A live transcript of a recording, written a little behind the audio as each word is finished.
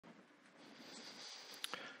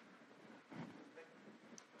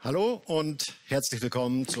Hello and herzlich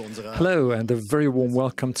willkommen zu unserer Hello and a very warm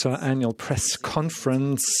welcome to our annual press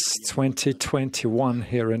conference 2021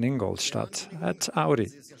 here in Ingolstadt at Audi.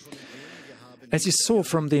 As you saw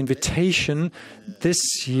from the invitation,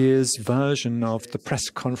 this year's version of the press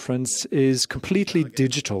conference is completely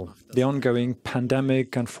digital. The ongoing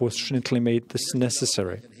pandemic unfortunately made this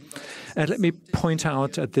necessary. And let me point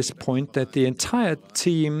out at this point that the entire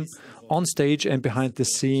team on stage and behind the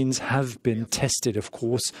scenes have been tested, of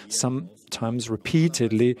course, sometimes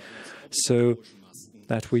repeatedly, so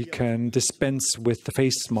that we can dispense with the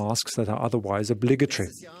face masks that are otherwise obligatory,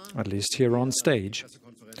 at least here on stage.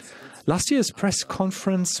 Last year's press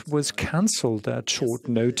conference was cancelled at short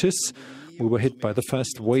notice. We were hit by the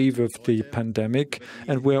first wave of the pandemic,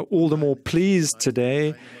 and we're all the more pleased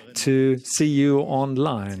today to see you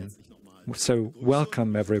online. So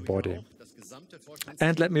welcome, everybody.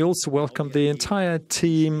 And let me also welcome the entire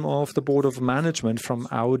team of the Board of Management from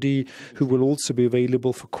Audi, who will also be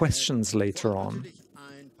available for questions later on.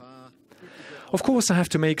 Of course, I have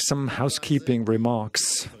to make some housekeeping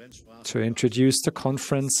remarks. To introduce the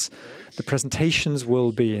conference, the presentations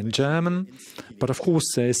will be in German, but of course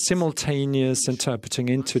there's simultaneous interpreting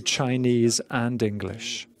into Chinese and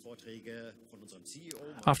English.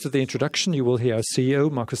 After the introduction, you will hear our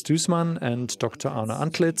CEO, Markus Duesmann, and Dr. Arno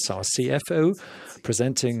Antlitz, our CFO,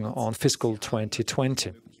 presenting on fiscal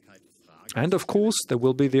 2020. And of course, there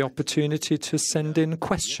will be the opportunity to send in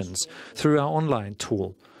questions through our online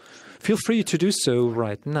tool. Feel free to do so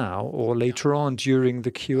right now or later on during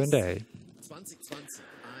the Q&A.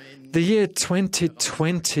 The year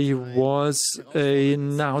 2020 was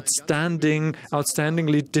an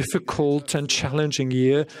outstandingly difficult and challenging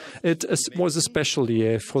year. It was a special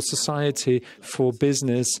year for society, for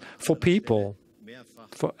business, for people,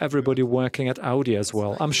 for everybody working at Audi as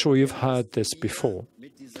well. I'm sure you've heard this before.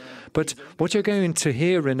 But what you're going to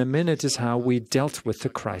hear in a minute is how we dealt with the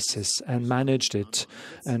crisis and managed it.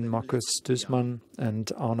 And Markus Duesmann and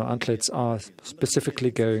Arno Antlitz are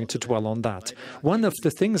specifically going to dwell on that. One of the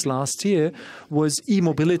things last year was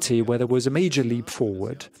e-mobility, where there was a major leap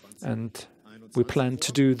forward. And we plan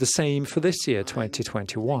to do the same for this year,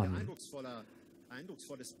 2021.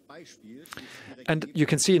 And you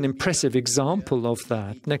can see an impressive example of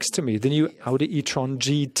that next to me, the new Audi e-tron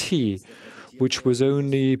GT, which was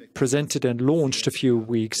only presented and launched a few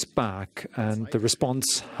weeks back, and the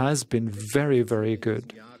response has been very, very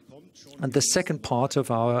good. And the second part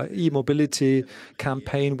of our e-mobility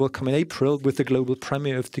campaign will come in April with the global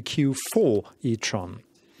premiere of the Q4 e-tron.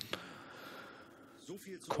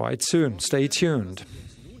 Quite soon. Stay tuned.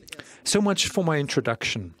 So much for my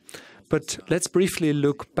introduction. But let's briefly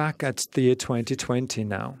look back at the year 2020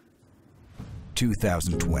 now.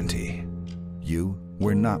 2020. You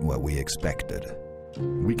were not what we expected.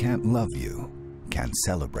 We can't love you, can't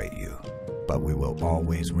celebrate you, but we will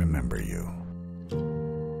always remember you.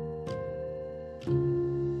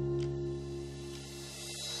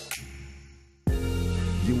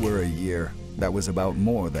 You were a year that was about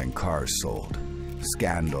more than cars sold,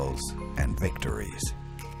 scandals and victories.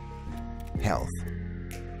 Health,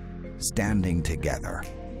 standing together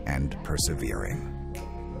and persevering.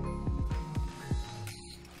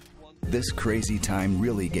 This crazy time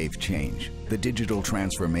really gave change, the digital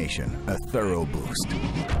transformation, a thorough boost.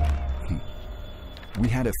 We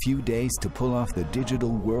had a few days to pull off the digital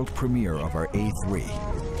world premiere of our A3.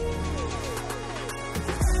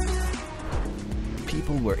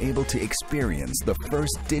 People were able to experience the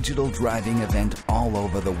first digital driving event all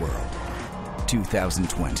over the world.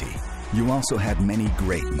 2020. You also had many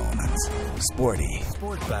great moments. Sporty.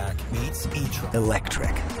 Sportback meets e-tron.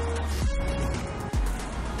 Electric.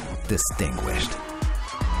 Distinguished,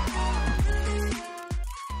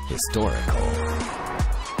 historical,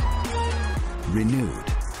 renewed,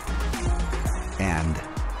 and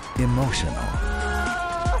emotional.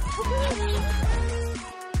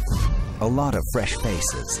 A lot of fresh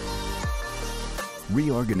faces.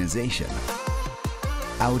 Reorganization.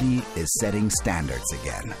 Audi is setting standards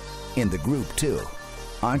again. In the group too.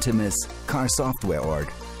 Artemis, Car Software Org,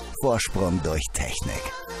 Vorsprung durch Technik.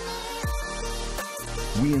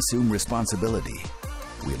 We assume responsibility.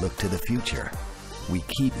 We look to the future. We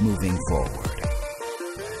keep moving forward.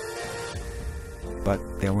 But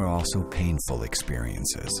there were also painful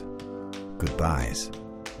experiences. Goodbyes.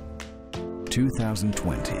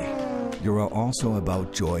 2020. You're also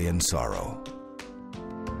about joy and sorrow.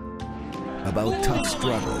 About tough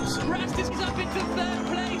struggles.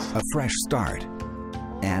 A fresh start.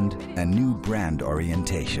 And a new brand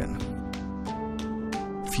orientation.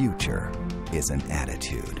 Future is an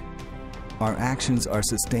attitude. Our actions are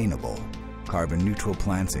sustainable. Carbon neutral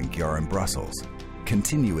plants in Győr and Brussels.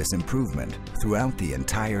 continuous improvement throughout the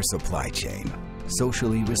entire supply chain,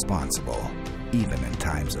 socially responsible, even in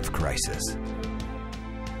times of crisis.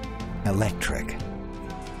 Electric,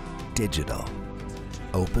 digital,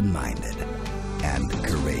 open-minded, and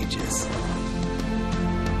courageous.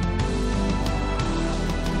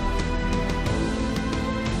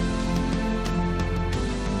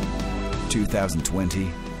 "2020,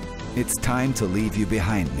 it's time to leave you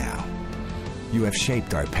behind now. You have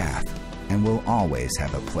shaped our path and will always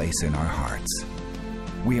have a place in our hearts.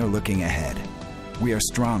 We are looking ahead. We are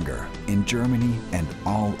stronger in Germany and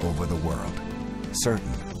all over the world.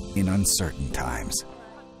 Certain in uncertain times.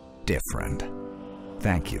 Different.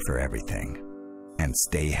 Thank you for everything. And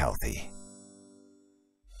stay healthy."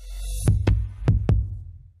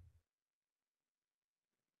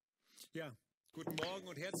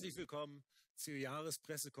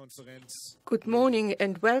 Good morning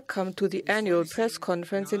and welcome to the annual press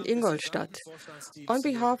conference in Ingolstadt. On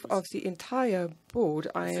behalf of the entire board,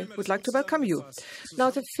 I would like to welcome you.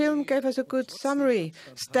 Now, the film gave us a good summary,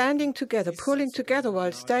 standing together, pulling together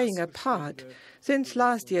while staying apart. Since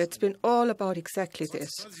last year, it's been all about exactly this.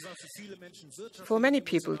 For many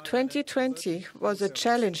people, 2020 was a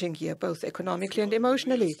challenging year, both economically and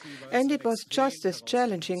emotionally, and it was just as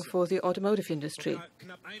challenging for the automotive industry.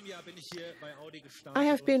 I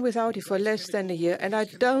have been with Audi for less than a year, and I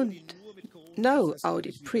don't know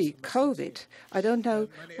Audi pre-COVID. I don't know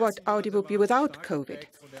what Audi would be without COVID.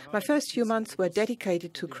 My first few months were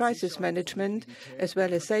dedicated to crisis management, as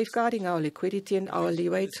well as safeguarding our liquidity and our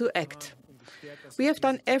leeway to act. We have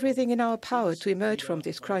done everything in our power to emerge from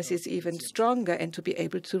this crisis even stronger and to be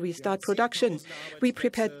able to restart production. We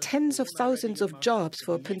prepared tens of thousands of jobs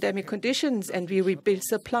for pandemic conditions, and we rebuilt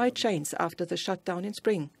supply chains after the shutdown in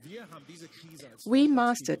spring. We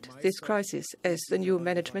mastered this crisis as the new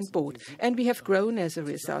management board, and we have grown as a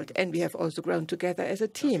result, and we have also grown together as a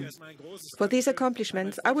team. For these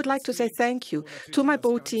accomplishments, I would like to say thank you to my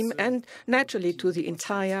board team and naturally to the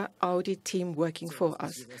entire Audi team working for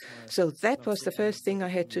us. So that was the first thing I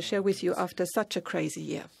had to share with you after such a crazy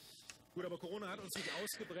year.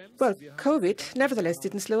 Well, COVID nevertheless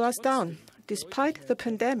didn't slow us down. Despite the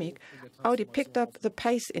pandemic, Audi picked up the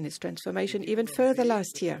pace in its transformation even further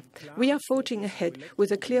last year. We are forging ahead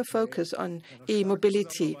with a clear focus on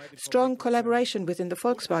e-mobility, strong collaboration within the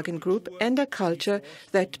Volkswagen Group, and a culture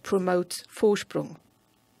that promotes Vorsprung.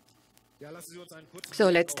 So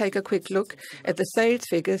let's take a quick look at the sales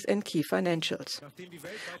figures and key financials.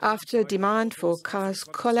 After demand for cars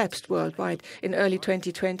collapsed worldwide in early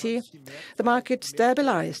 2020, the market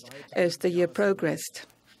stabilized as the year progressed.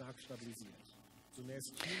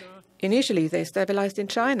 Initially, they stabilized in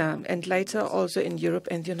China and later also in Europe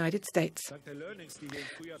and the United States.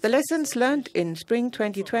 The lessons learned in spring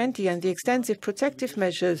 2020 and the extensive protective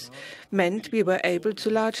measures meant we were able to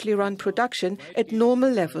largely run production at normal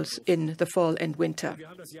levels in the fall and winter.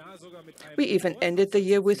 We even ended the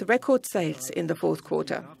year with record sales in the fourth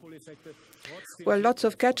quarter. Well, lots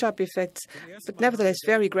of catch-up effects, but nevertheless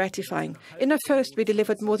very gratifying. In a first, we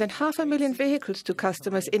delivered more than 500,000 vehicles to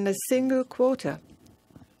customers in a single quarter.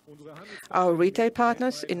 Our retail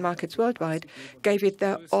partners in markets worldwide gave it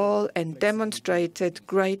their all and demonstrated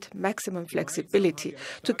great maximum flexibility.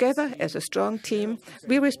 Together, as a strong team,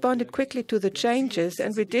 we responded quickly to the changes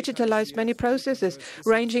and we digitalized many processes,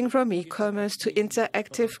 ranging from e-commerce to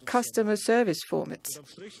interactive customer service formats.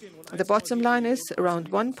 The bottom line is around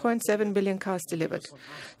 1.7 million cars delivered,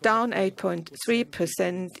 down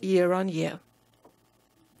 8.3% year-on-year.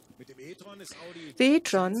 The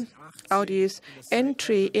e-tron, Audi's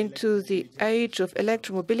entry into the age of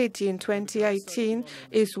electromobility in 2018,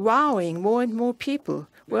 is wowing more and more people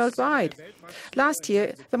worldwide. Last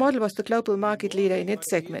year, the model was the global market leader in its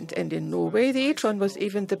segment, and in Norway, the e-tron was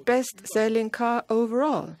even the best-selling car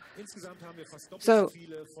overall. So,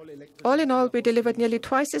 all in all, we delivered nearly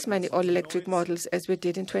twice as many all-electric models as we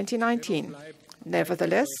did in 2019.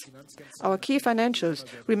 Nevertheless, our key financials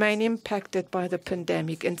remain impacted by the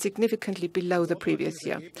pandemic and significantly below the previous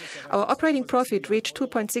year. Our operating profit reached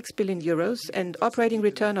 2.6 billion euros and operating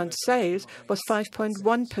return on sales was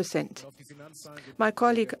 5.1%. My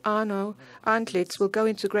colleague Arno Antlitz will go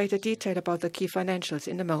into greater detail about the key financials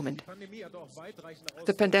in a moment.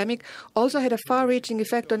 The pandemic also had a far-reaching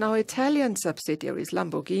effect on our Italian subsidiaries,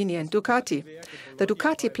 Lamborghini and Ducati. The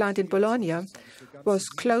Ducati plant in Bologna was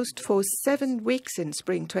closed for 7 weeks in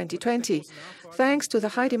spring 2020. Thanks to the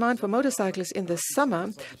high demand for motorcycles in the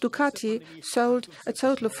summer, Ducati sold a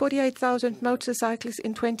total of 48,000 motorcycles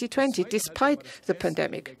in 2020, despite the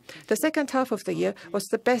pandemic. The second half of the year was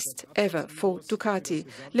the best ever for Ducati,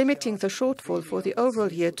 limiting the shortfall for the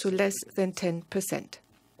overall year to less than 10%.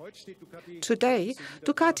 Today,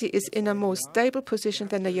 Ducati is in a more stable position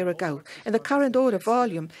than a year ago, and the current order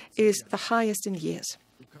volume is the highest in years.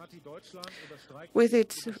 With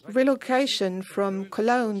its relocation from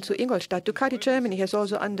Cologne to Ingolstadt, Ducati Germany has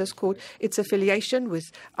also underscored its affiliation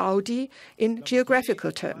with Audi in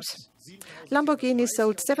geographical terms. Lamborghini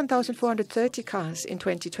sold 7,430 cars in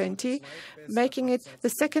 2020, making it the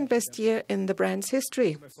second best year in the brand's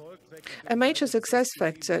history. A major success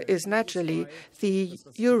factor is naturally the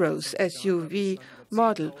Euros SUV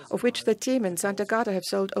model, of which the team in Sant'Agata have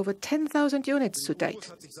sold over 10,000 units to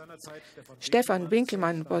date. Stefan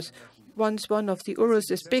Winkelmann was once one of the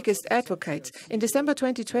Urus' biggest advocates. In December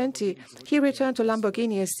 2020, he returned to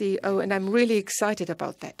Lamborghini as CEO, and I'm really excited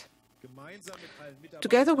about that.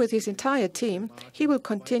 Together with his entire team, he will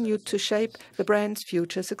continue to shape the brand's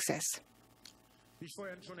future success.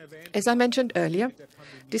 As I mentioned earlier,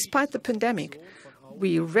 despite the pandemic,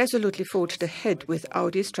 we resolutely forged ahead with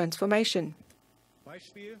Audi's transformation.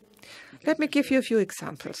 Let me give you a few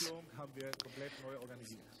examples.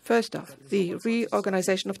 First off, the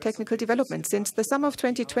reorganization of technical development. Since the summer of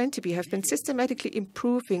 2020, we have been systematically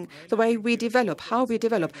improving the way we develop, how we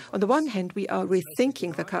develop. On the one hand, we are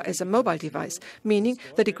rethinking the car as a mobile device, meaning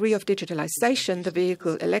the degree of digitalization, the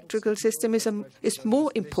vehicle electrical system is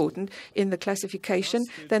more important in the classification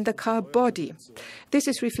than the car body. This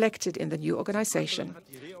is reflected in the new organization.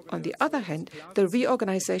 On the other hand, the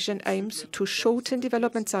reorganization aims to shorten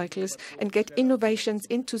development cycles and get innovations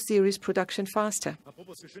into series production faster.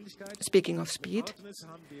 Speaking of speed,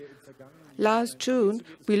 last June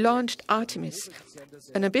we launched Artemis,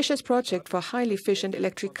 an ambitious project for a highly efficient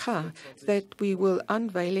electric car that we will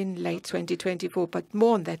unveil in late 2024, but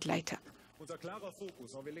more on that later.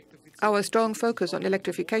 Our strong focus on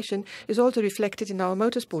electrification is also reflected in our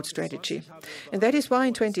motorsport strategy. And that is why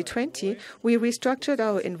in 2020 we restructured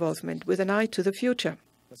our involvement with an eye to the future.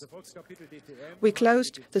 We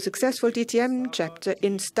closed the successful DTM chapter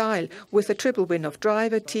in style with a triple win of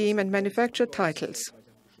driver, team and manufacturer titles.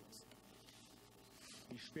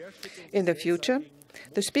 In the future,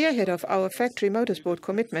 the spearhead of our factory motorsport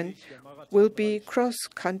commitment will be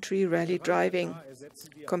cross-country rally driving.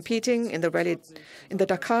 Competing in the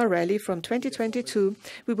Dakar Rally from 2022,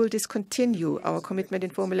 we will discontinue our commitment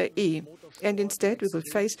in Formula E, and instead we will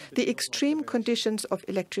face the extreme conditions of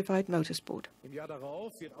electrified motorsport.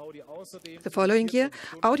 The following year,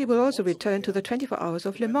 Audi will also return to the 24 Hours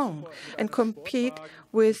of Le Mans and compete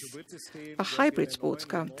with a hybrid sports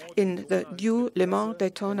car in the new Le Mans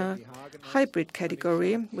Daytona hybrid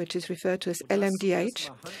category, which is referred to as LMDH.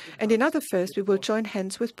 And in other firsts, we will join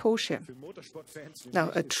hands with Porsche.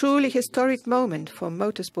 Now, a truly historic moment for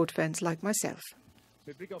motorsport fans like myself.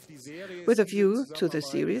 With a view to the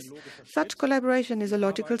series, such collaboration is a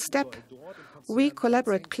logical step. We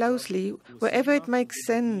collaborate closely wherever it makes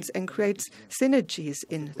sense and creates synergies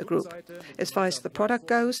in the group. As far as the product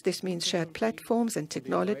goes, this means shared platforms and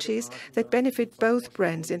technologies that benefit both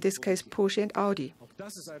brands, in this case Porsche and Audi.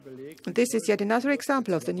 And this is yet another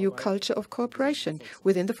example of the new culture of cooperation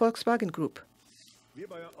within the Volkswagen Group.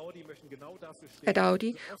 At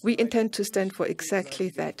Audi, we intend to stand for exactly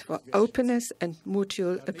that, for openness and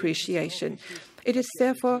mutual appreciation. It is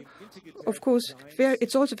therefore, of course,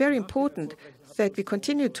 it's also very important that we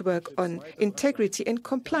continue to work on integrity and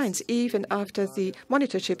compliance even after the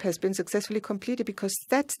monitorship has been successfully completed, because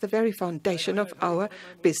that's the very foundation of our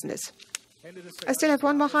business. I still have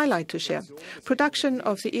one more highlight to share. Production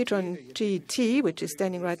of the e-tron GT, which is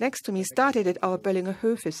standing right next to me, started at our Böllinger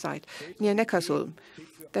Höfe site near Neckarsulm.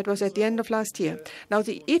 That was at the end of last year. Now,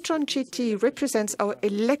 the e-tron GT represents our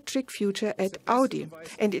electric future at Audi,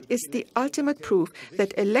 and it is the ultimate proof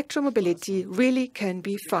that electromobility really can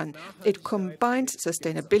be fun. It combines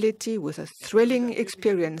sustainability with a thrilling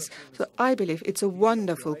experience. So I believe it's a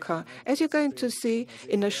wonderful car, as you're going to see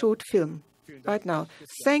in a short film right now.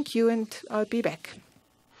 Thank you, and I'll be back.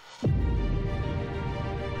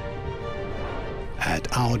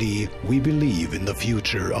 At Audi, we believe in the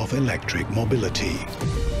future of electric mobility.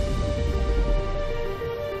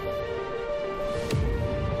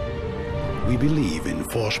 We believe in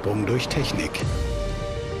Vorsprung durch Technik.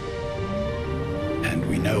 And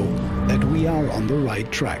we know that we are on the right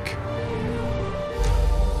track.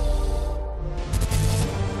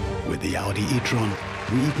 With the Audi e-tron,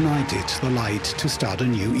 we ignited the light to start a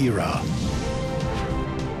new era.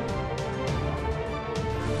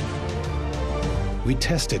 We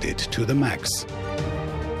tested it to the max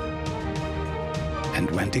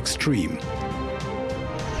and went extreme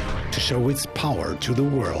to show its power to the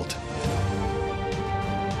world.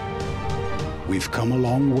 We've come a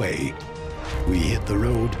long way. We hit the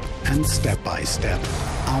road, and step by step,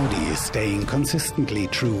 Audi is staying consistently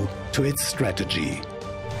true to its strategy.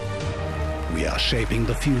 We are shaping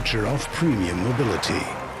the future of premium mobility.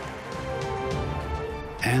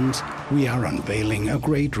 And we are unveiling a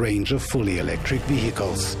great range of fully electric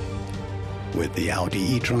vehicles. With the Audi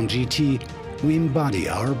e-tron GT, we embody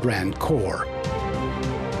our brand core.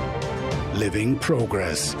 Living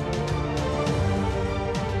progress.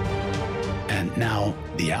 And now,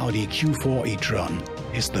 the Audi Q4 e-tron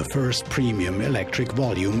is the first premium electric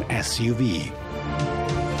volume SUV.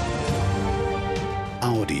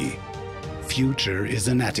 Audi. Future is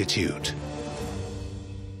an attitude.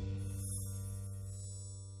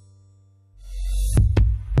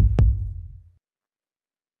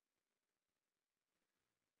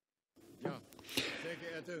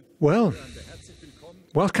 Well,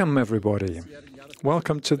 welcome everybody.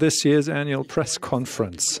 Welcome to this year's annual press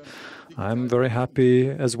conference. I'm very happy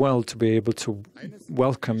as well to be able to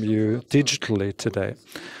welcome you digitally today.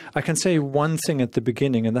 I can say one thing at the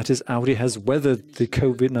beginning, and that is Audi has weathered the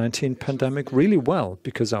COVID-19 pandemic really well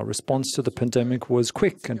because our response to the pandemic was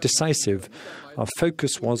quick and decisive. Our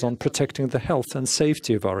focus was on protecting the health and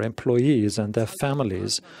safety of our employees and their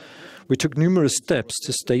families. We took numerous steps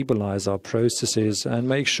to stabilize our processes and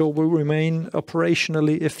make sure we remain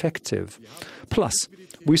operationally effective. Plus,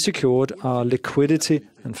 we secured our liquidity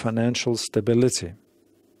and financial stability.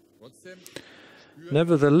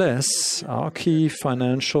 Nevertheless, our key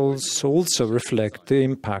financials also reflect the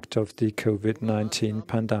impact of the COVID-19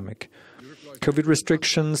 pandemic. COVID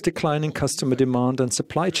restrictions, declining customer demand and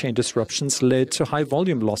supply chain disruptions led to high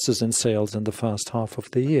volume losses in sales in the first half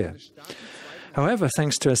of the year. However,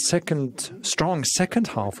 thanks to a strong second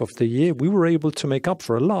half of the year, we were able to make up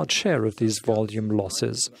for a large share of these volume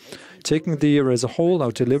losses. Taking the year as a whole,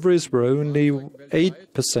 our deliveries were only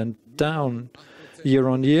 8% down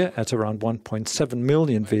year-on-year at around 1.7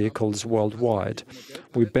 million vehicles worldwide.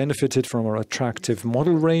 We benefited from our attractive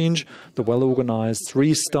model range, the well-organized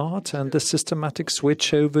restart, and the systematic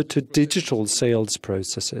switch over to digital sales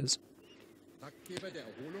processes.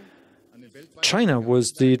 China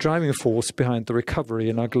was the driving force behind the recovery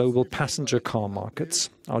in our global passenger car markets.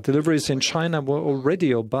 Our deliveries in China were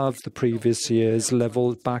already above the previous year's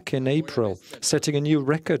level back in April, setting a new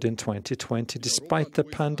record in 2020 despite the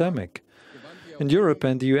pandemic. In Europe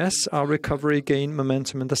and the US, our recovery gained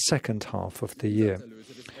momentum in the second half of the year.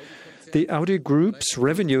 The Audi Group's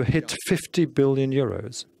revenue hit 50 billion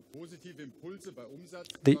euros.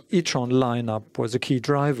 The e-tron lineup was a key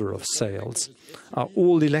driver of sales. Our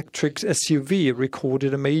all-electric SUV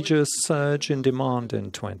recorded a major surge in demand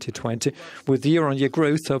in 2020, with year-on-year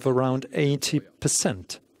growth of around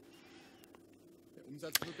 80%.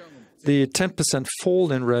 The 10%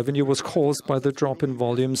 fall in revenue was caused by the drop in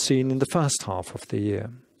volume seen in the first half of the year.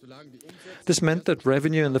 This meant that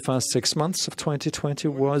revenue in the first 6 months of 2020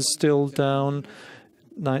 was still down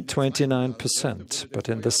 29%, but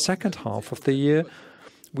in the second half of the year,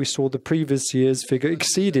 we saw the previous year's figure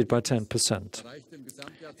exceeded by 10%.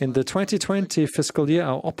 In the 2020 fiscal year,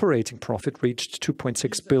 our operating profit reached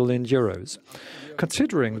 2.6 billion euros.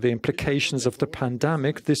 Considering the implications of the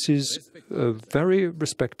pandemic, this is a very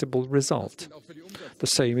respectable result. The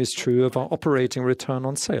same is true of our operating return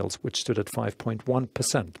on sales, which stood at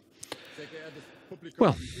 5.1%.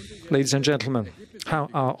 Well, ladies and gentlemen, how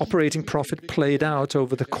our operating profit played out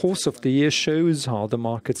over the course of the year shows how the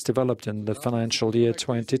markets developed in the financial year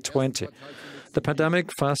 2020. The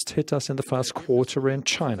pandemic first hit us in the first quarter in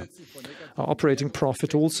China. Our operating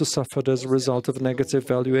profit also suffered as a result of negative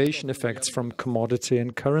valuation effects from commodity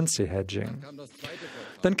and currency hedging.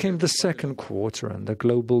 Then came the second quarter and the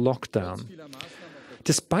global lockdown.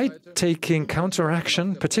 Despite taking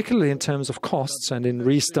counteraction, particularly in terms of costs and in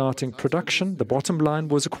restarting production, the bottom line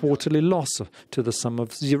was a quarterly loss to the sum of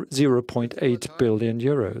 0.8 billion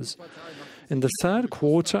euros. In the third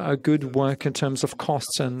quarter, our good work in terms of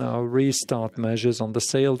costs and our restart measures on the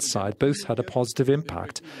sales side both had a positive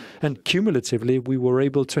impact, and cumulatively we were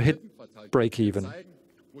able to hit break-even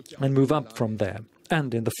and move up from there.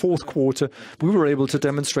 And in the fourth quarter, we were able to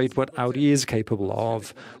demonstrate what Audi is capable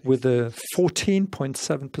of. With a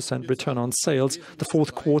 14.7% return on sales, the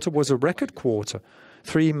fourth quarter was a record quarter.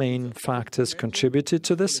 Three main factors contributed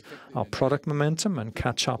to this. Our product momentum and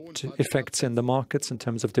catch-up effects in the markets in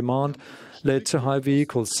terms of demand led to high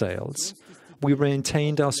vehicle sales. We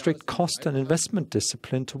maintained our strict cost and investment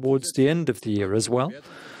discipline towards the end of the year as well.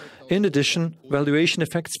 In addition, valuation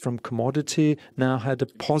effects from commodity now had a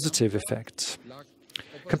positive effect.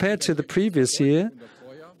 Compared to the previous year,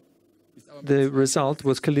 the result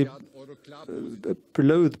was clearly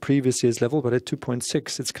below the previous year's level, but at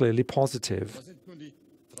 2.6, it's clearly positive.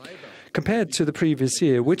 Compared to the previous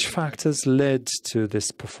year, which factors led to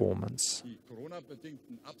this performance?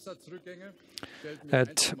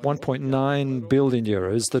 At 1.9 billion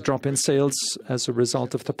euros, the drop in sales as a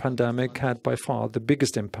result of the pandemic had by far the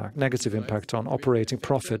biggest negative impact on operating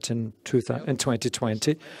profit in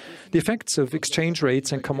 2020. The effects of exchange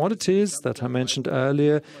rates and commodities that I mentioned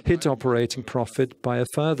earlier hit operating profit by a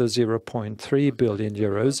further 0.3 billion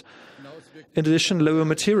euros. In addition, lower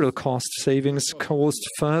material cost savings caused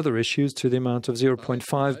further issues to the amount of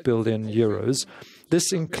 0.5 billion euros.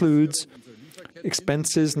 This includes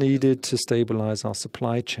expenses needed to stabilize our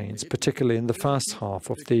supply chains, particularly in the first half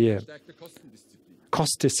of the year.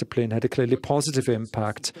 Cost discipline had a clearly positive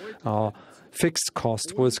impact. Our fixed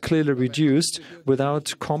cost was clearly reduced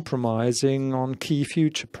without compromising on key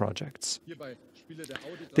future projects.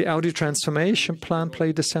 The Audi transformation plan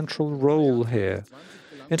played a central role here.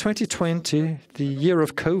 In 2020, the year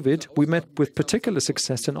of COVID, we met with particular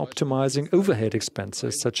success in optimizing overhead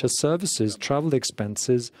expenses such as services, travel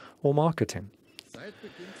expenses, or marketing.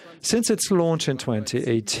 Since its launch in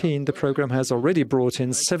 2018, the program has already brought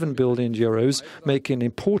in 7 billion euros, making an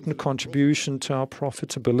important contribution to our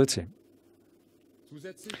profitability.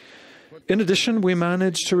 In addition, we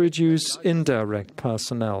managed to reduce indirect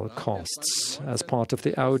personnel costs. As part of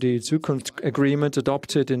the Audi Zukunft agreement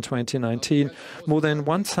adopted in 2019, more than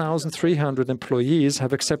 1,300 employees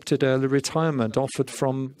have accepted early retirement offered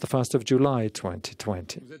from the 1st of July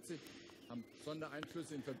 2020.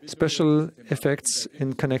 Special effects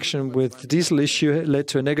in connection with the diesel issue led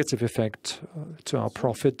to a negative effect to our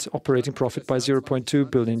operating profit by 0.2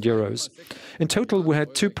 billion euros. In total, we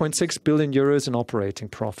had 2.6 billion euros in operating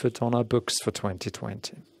profit on our books for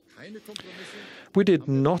 2020. We did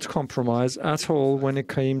not compromise at all when it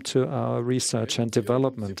came to our research and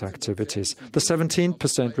development activities. The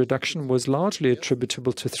 17% reduction was largely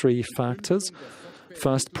attributable to three factors.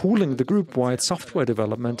 First, pooling the group-wide software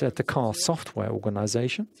development at the car software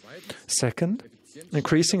organization. Second,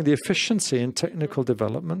 increasing the efficiency in technical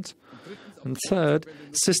development. And third,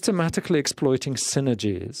 systematically exploiting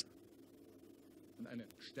synergies.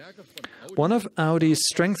 One of Audi's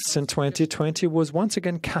strengths in 2020 was once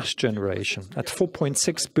again cash generation. At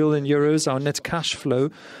 4.6 billion euros, our net cash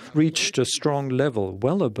flow reached a strong level,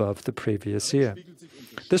 well above the previous year.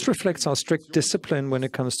 This reflects our strict discipline when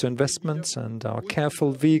it comes to investments and our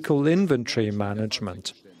careful vehicle inventory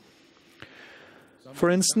management. For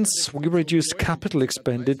instance, we reduced capital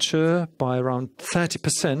expenditure by around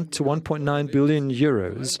 30% to 1.9 billion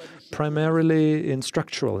euros, primarily in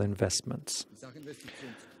structural investments.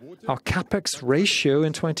 Our capex ratio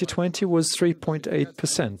in 2020 was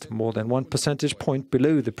 3.8%, more than 1 percentage point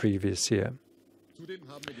below the previous year.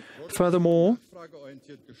 Furthermore,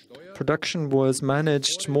 production was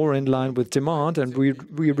managed more in line with demand, and we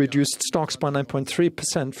reduced stocks by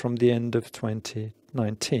 9.3% from the end of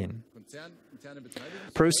 2019.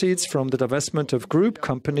 Proceeds from the divestment of group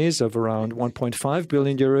companies of around 1.5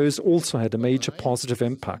 billion euros also had a major positive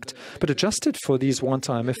impact. But adjusted for these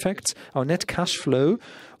one-time effects, our net cash flow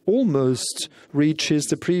almost reaches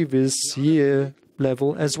the previous year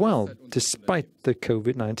level as well, despite the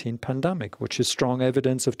COVID-19 pandemic, which is strong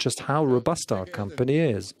evidence of just how robust our company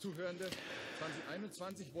is.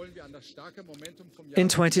 In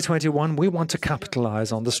 2021, we want to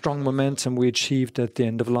capitalize on the strong momentum we achieved at the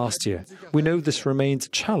end of last year. We know this remains a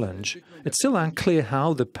challenge. It's still unclear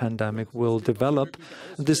how the pandemic will develop.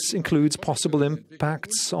 This includes possible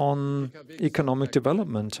impacts on economic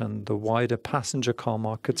development and the wider passenger car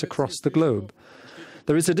markets across the globe.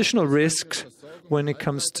 There is additional risk when it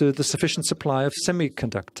comes to the sufficient supply of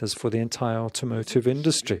semiconductors for the entire automotive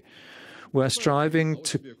industry. We're striving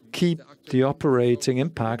to keep the operating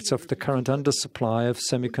impacts of the current undersupply of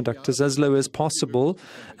semiconductors as low as possible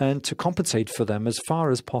and to compensate for them as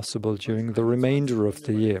far as possible during the remainder of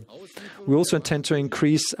the year. We also intend to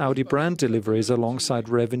increase Audi brand deliveries alongside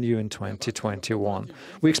revenue in 2021.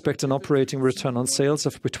 We expect an operating return on sales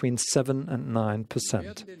of between 7 and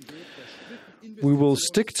 9%. We will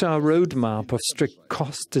stick to our roadmap of strict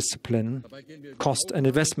cost and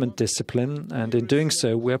investment discipline, and in doing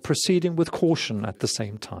so, we are proceeding with caution at the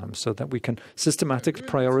same time so that we can systematically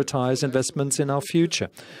prioritize investments in our future.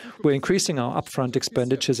 We're increasing our upfront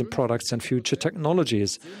expenditures in products and future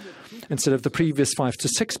technologies. Instead of the previous 5 to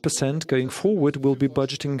 6%, going forward, we'll be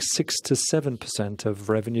budgeting 6 to 7% of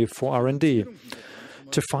revenue for R&D.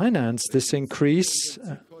 To finance this increase,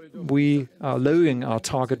 we are lowering our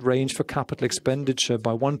target range for capital expenditure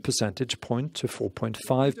by 1 percentage point to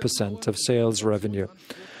 4.5% of sales revenue.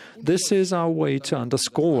 This is our way to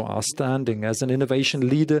underscore our standing as an innovation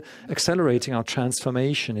leader, accelerating our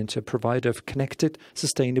transformation into a provider of connected,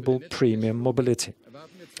 sustainable, premium mobility.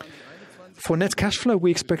 For net cash flow, we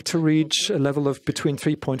expect to reach a level of between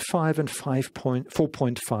 3.5 and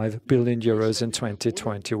 4.5 billion euros in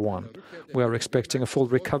 2021. We are expecting a full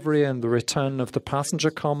recovery and the return of the passenger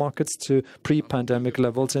car markets to pre-pandemic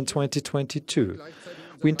levels in 2022.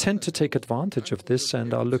 We intend to take advantage of this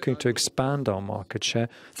and are looking to expand our market share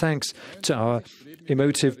thanks to our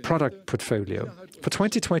emotive product portfolio. For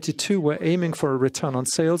 2022, we're aiming for a return on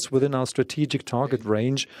sales within our strategic target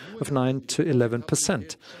range of 9 to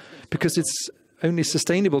 11%, because it's only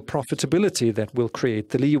sustainable profitability that will create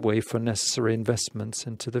the leeway for necessary investments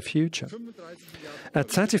into the future. At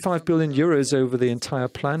 35 billion euros over the entire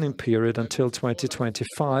planning period until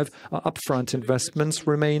 2025, our upfront investments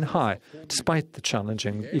remain high, despite the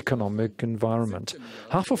challenging economic environment.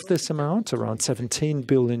 Half of this amount, around 17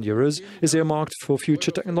 billion euros, is earmarked for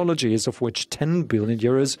future technologies, of which 10 billion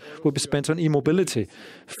euros will be spent on e-mobility,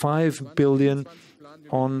 5 billion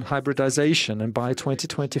on hybridization, and by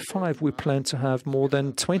 2025 we plan to have more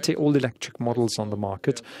than 20 all-electric models on the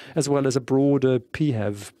market, as well as a broader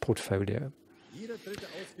PHEV portfolio.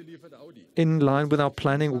 In line with our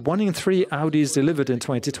planning, 1 in 3 Audis delivered in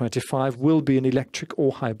 2025 will be an electric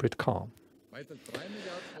or hybrid car.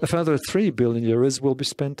 A further 3 billion euros will be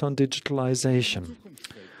spent on digitalization.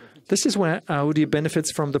 This is where Audi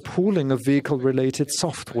benefits from the pooling of vehicle-related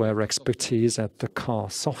software expertise at the car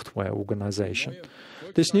software organization.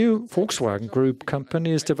 This new Volkswagen Group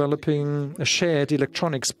company is developing a shared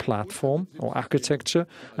electronics platform or architecture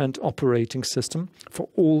and operating system for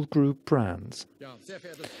all group brands.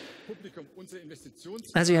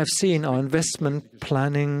 As you have seen, our investment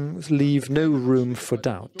planning leaves no room for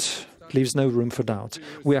doubt.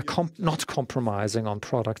 We are not compromising on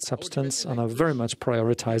product substance and are very much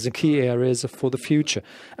prioritizing key areas for the future.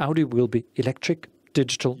 Audi will be electric,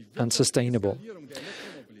 digital and sustainable.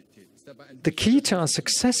 The key to our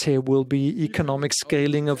success here will be economic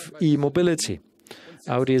scaling of e-mobility.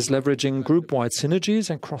 Audi is leveraging group-wide synergies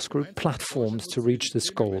and cross-group platforms to reach this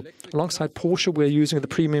goal. Alongside Porsche, we're using the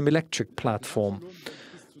premium electric platform.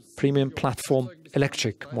 Premium platform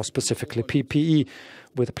electric, more specifically PPE,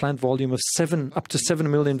 with a planned volume of up to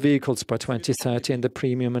 7 million vehicles by 2030 in the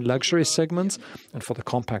premium and luxury segments. And for the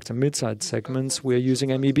compact and mid-size segments, we are using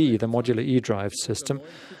MEB, the modular e-drive system.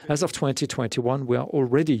 As of 2021, we are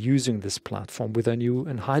already using this platform with a new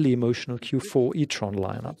and highly emotional Q4 e-tron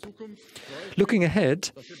lineup. Looking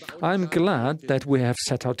ahead, I'm glad that we have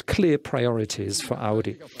set out clear priorities for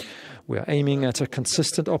Audi. We are aiming at a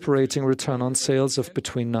consistent operating return on sales of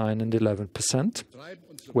between 9 and 11%.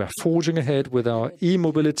 We are forging ahead with our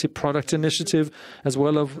e-mobility product initiative, as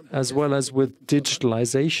well as with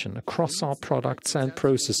digitalization across our products and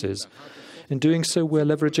processes. In doing so, we are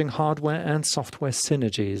leveraging hardware and software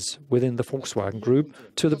synergies within the Volkswagen Group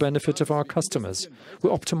to the benefit of our customers.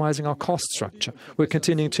 We're optimizing our cost structure. We're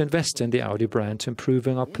continuing to invest in the Audi brand to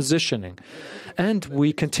improving our positioning. And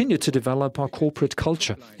we continue to develop our corporate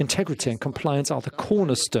culture. Integrity and compliance are the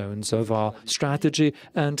cornerstones of our strategy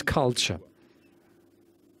and culture.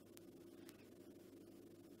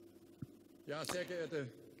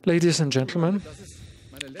 Ladies and gentlemen,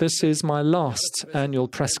 this is my last annual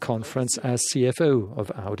press conference as CFO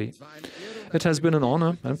of Audi. It has been an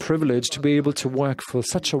honor and privilege to be able to work for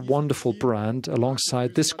such a wonderful brand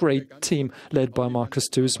alongside this great team led by Markus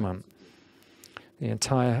Duesmann, the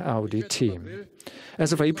entire Audi team.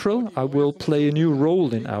 As of April, I will play a new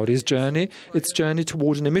role in Audi's journey, its journey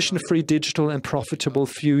toward an emission-free, digital and profitable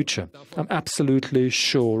future. I'm absolutely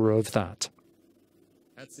sure of that.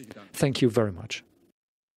 Thank you very much.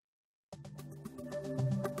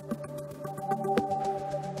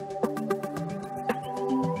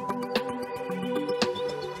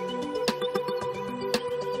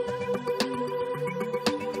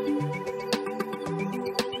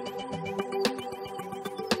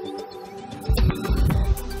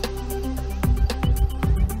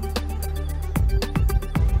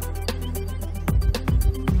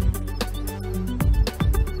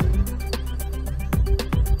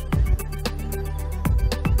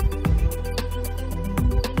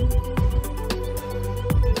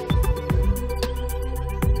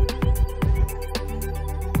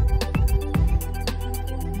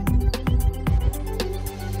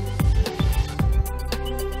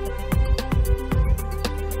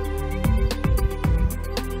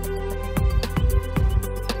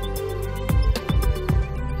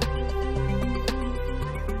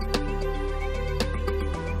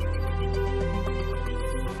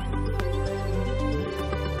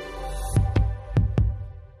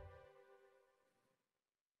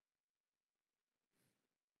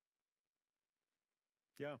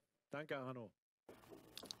 Ja, danke, Arno.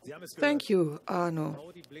 Thank you,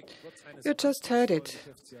 Arno. You just heard it.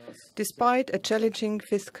 Despite a challenging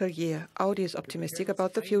fiscal year, Audi is optimistic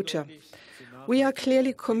about the future. We are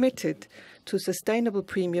clearly committed to sustainable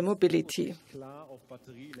premium mobility.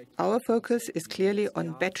 Our focus is clearly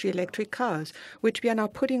on battery electric cars, which we are now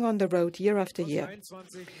putting on the road year after year.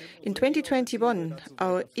 In 2021,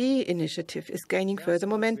 our E-initiative is gaining further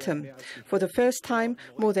momentum. For the first time,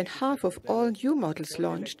 more than half of all new models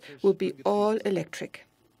launched will be all electric.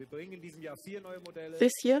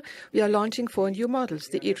 This year, we are launching 4 new models: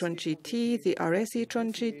 the e-tron GT, the RS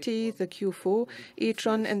e-tron GT, the Q4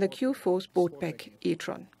 e-tron, and the Q4 Sportback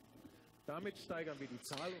e-tron.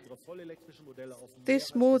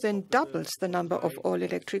 This more than doubles the number of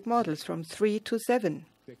all-electric models from 3 to 7.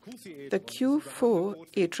 The Q4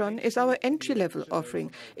 e-tron is our entry-level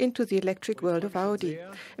offering into the electric world of Audi,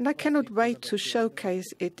 and I cannot wait to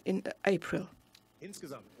showcase it in April.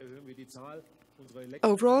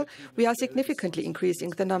 Overall, we are significantly increasing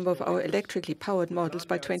the number of our electrically powered models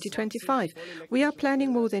by 2025. We are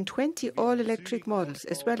planning more than 20 all-electric models,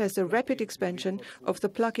 as well as a rapid expansion of the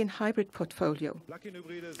plug-in hybrid portfolio.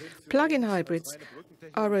 Plug-in hybrids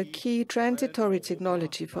are a key transitory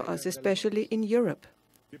technology for us, especially in Europe.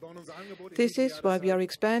 This is why we are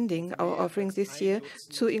expanding our offerings this year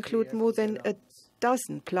to include more than a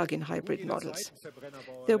dozen plug-in hybrid models.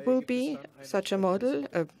 There will be such a model,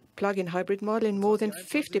 a plug-in hybrid model, in more than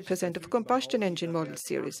 50% of combustion engine model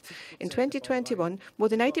series. In 2021, more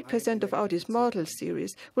than 80% of Audi's model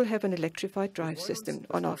series will have an electrified drive system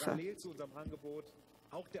on offer.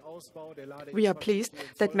 We are pleased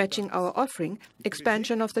that, matching our offering,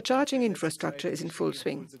 expansion of the charging infrastructure is in full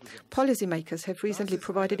swing. Policymakers have recently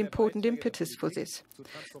provided important impetus for this.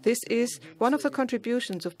 This is one of the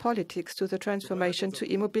contributions of politics to the transformation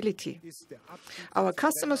to e-mobility. Our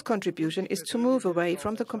customers' contribution is to move away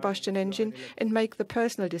from the combustion engine and make the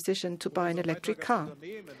personal decision to buy an electric car.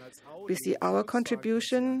 We see our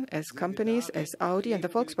contribution as companies, as Audi and the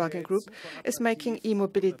Volkswagen Group, as making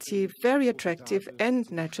e-mobility very attractive and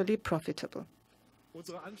naturally profitable.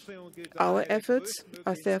 Our efforts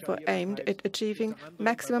are therefore aimed at achieving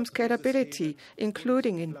maximum scalability,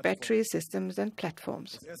 including in battery systems and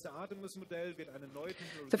platforms.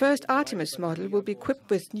 The first Artemis model will be equipped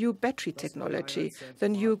with new battery technology, the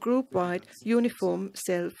new group-wide uniform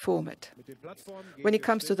cell format. When it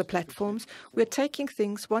comes to the platforms, we are taking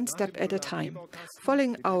things one step at a time.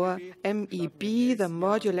 Following our MEB, the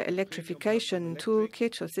Modular Electrification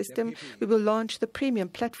Toolkit or system, we will launch the Premium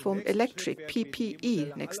Platform Electric PPE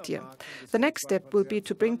next year. The next step will be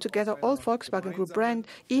to bring together all Volkswagen Group brand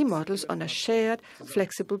e-models on a shared,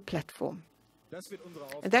 flexible platform.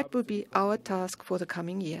 And that will be our task for the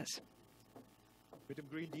coming years.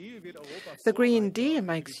 The Green Deal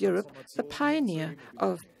makes Europe the pioneer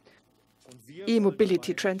of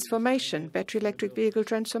e-mobility transformation, battery electric vehicle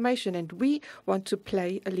transformation, and we want to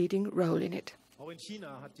play a leading role in it.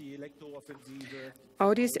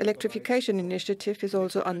 Audi's electrification initiative is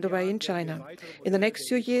also underway in China. In the next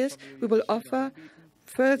few years, we will offer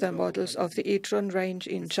further models of the e-tron range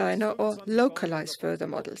in China or localize further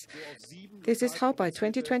models. This is how by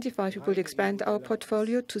 2025 we will expand our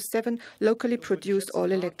portfolio to 7 locally produced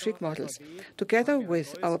all-electric models. Together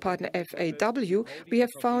with our partner FAW, we have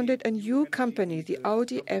founded a new company, the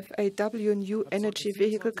Audi FAW New Energy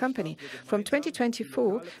Vehicle Company. From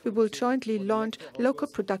 2024, we will jointly launch local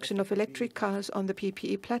production of electric cars on the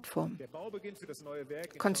PPE platform.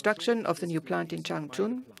 Construction of the new plant in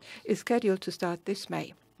Changchun is scheduled to start this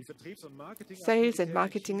May. Sales and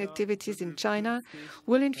marketing activities in China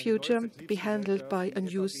will in future be handled by a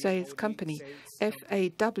new sales company,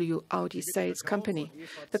 FAW Audi Sales Company.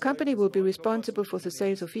 The company will be responsible for the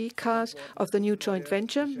sales of e-cars of the new joint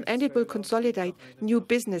venture, and it will consolidate new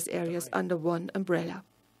business areas under one umbrella.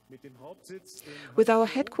 With our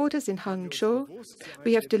headquarters in Hangzhou,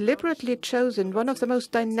 we have deliberately chosen one of the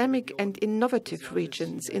most dynamic and innovative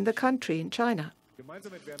regions in the country, in China.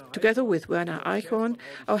 Together with Werner Eichhorn,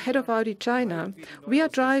 our head of Audi China, we are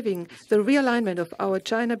driving the realignment of our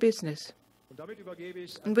China business.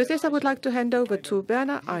 And with this, I would like to hand over to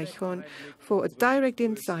Werner Eichhorn for a direct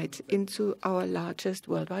insight into our largest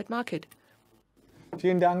worldwide market.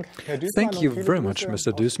 Thank you very much,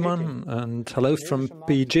 Mr. Duesmann, and hello from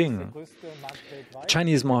Beijing. The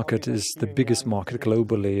Chinese market is the biggest market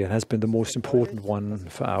globally and has been the most important one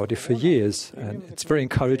for Audi for years. And it's very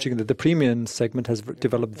encouraging that the premium segment has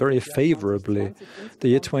developed very favorably. The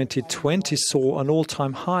year 2020 saw an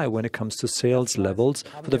all-time high when it comes to sales levels.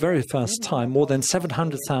 For the very first time, more than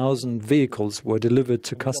 700,000 vehicles were delivered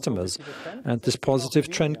to customers. And this positive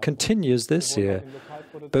trend continues this year.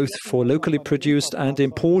 Both for locally produced and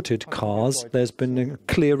imported cars, there's been a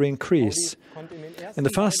clear increase. In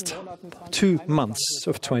the first 2 months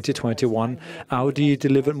of 2021, Audi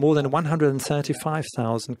delivered more than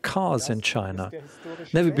 135,000 cars in China.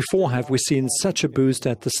 Never before have we seen such a boost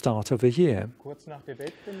at the start of a year.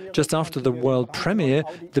 Just after the world premiere,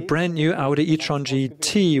 the brand new Audi e-tron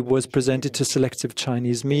GT was presented to selective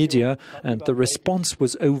Chinese media, and the response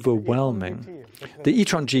was overwhelming. The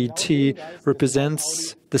e-tron GT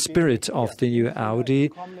represents the spirit of the new Audi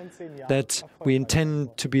that we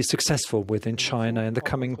intend to be successful with in China in the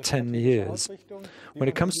coming 10 years. When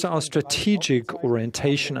it comes to our strategic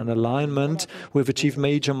orientation and alignment, we've achieved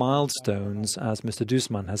major milestones, as Mr.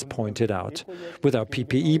 Duesmann has pointed out. With our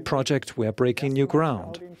PPE project, we are breaking new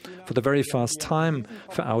ground. For the very first time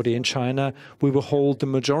for Audi in China, we will hold the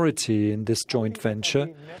majority in this joint venture.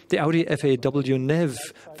 The Audi FAW NEV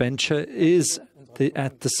venture is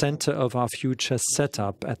at the center of our future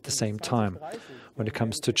setup at the same time when it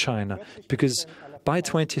comes to China, because by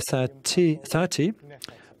 2030,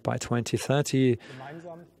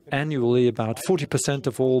 annually about 40%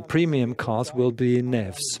 of all premium cars will be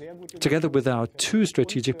NEVs. Together with our two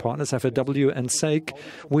strategic partners, FAW and SAIC,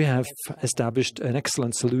 we have established an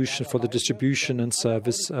excellent solution for the distribution and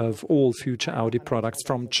service of all future Audi products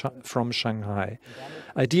from Shanghai.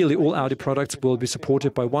 Ideally, all Audi products will be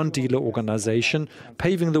supported by one dealer organization,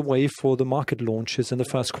 paving the way for the market launches in the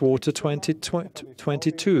first quarter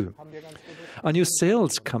 2022. Our new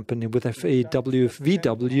sales company with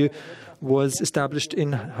FAW-VW was established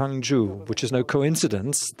in Hangzhou, which is no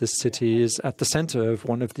coincidence. This city is at the center of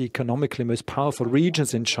one of the economically most powerful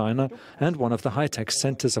regions in China and one of the high-tech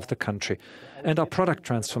centers of the country. And our product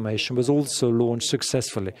transformation was also launched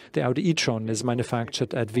successfully. The Audi e-tron is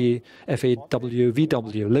manufactured at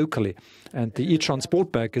FAW-VW locally, and the e-tron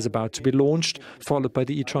Sportback is about to be launched, followed by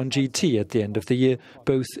the e-tron GT at the end of the year,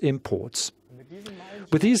 both imports.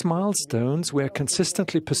 With these milestones, we are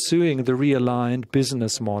consistently pursuing the realigned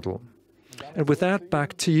business model. And with that,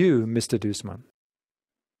 back to you, Mr. Duesmann.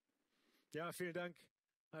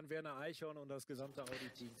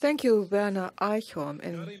 Thank you, Werner Eichhorn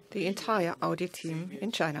and the entire Audi team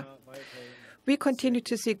in China. We continue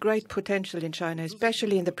to see great potential in China,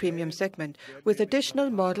 especially in the premium segment. With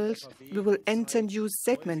additional models, we will enter new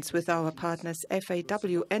segments with our partners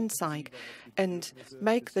FAW and SAIC and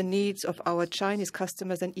make the needs of our Chinese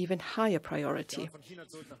customers an even higher priority.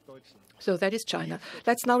 So that is China.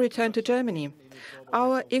 Let's now return to Germany.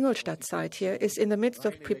 Our Ingolstadt site here is in the midst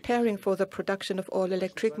of preparing for the production of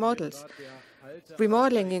all-electric models.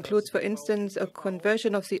 Remodeling includes, for instance, a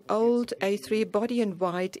conversion of the old A3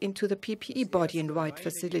 body-in-white into the PPE body-in-white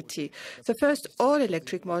facility. The first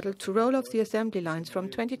all-electric model to roll off the assembly lines from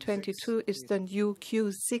 2022 is the new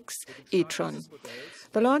Q6 e-tron.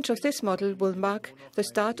 The launch of this model will mark the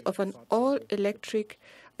start of an all-electric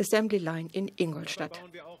assembly line in Ingolstadt.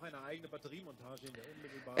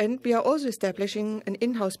 And we are also establishing an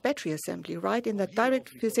in-house battery assembly right in the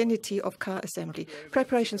direct vicinity of car assembly.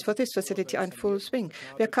 Preparations for this facility are in full swing.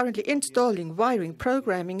 We are currently installing, wiring,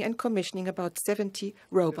 programming and commissioning about 70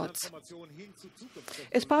 robots.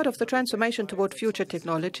 As part of the transformation toward future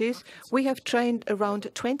technologies, we have trained around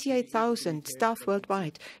 28,000 staff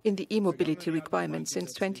worldwide in the e-mobility requirements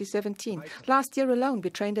since 2017. Last year alone, we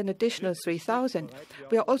trained an additional 3,000.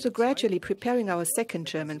 We are also gradually preparing our second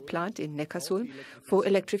German plant in Neckarsulm for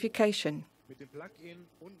electrification.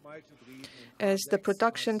 As the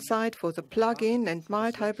production site for the plug-in and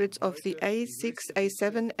mild hybrids of the A6,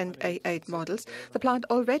 A7 and A8 models, the plant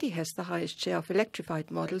already has the highest share of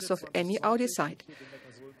electrified models of any Audi site.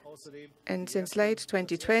 And since late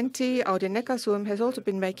 2020, Audi Neckarsulm has also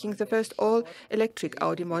been making the first all-electric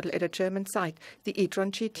Audi model at a German site, the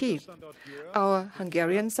e-tron GT. Our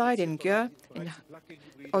Hungarian site in Győr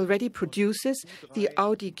already produces the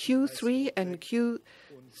Audi Q3 and Q3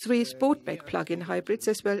 Sportback plug-in hybrids,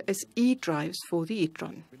 as well as e-drives for the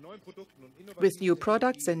e-tron. With new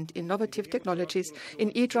products and innovative technologies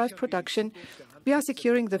in e-drive production, we are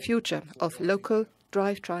securing the future of local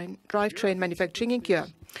drivetrain manufacturing in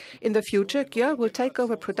Győr. In the future, Győr will take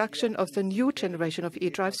over production of the new generation of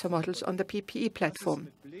e-drives for models on the PPE platform,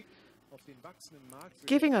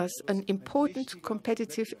 giving us an important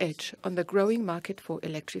competitive edge on the growing market for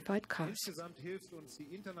electrified cars.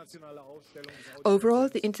 Overall,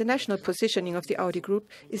 the international positioning of the Audi Group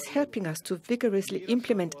is helping us to vigorously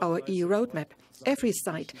implement our e-roadmap. Every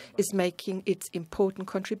site is making its important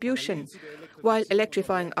contribution. While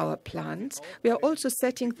electrifying our plants, we are also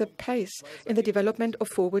setting the pace in the development of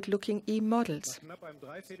forward-looking e-models.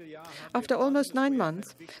 After almost 9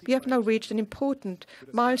 months, we have now reached an important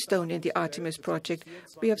milestone in the Artemis project.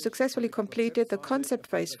 We have successfully completed the concept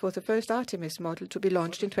phase for the first Artemis model to be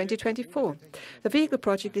launched in 2024. The vehicle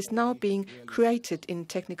project is now being created in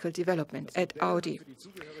technical development at Audi.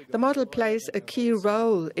 The model plays a key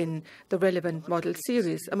role in the relevant model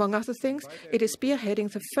series. Among other things, it is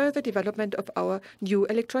spearheading the further development of our new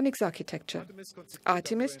electronics architecture.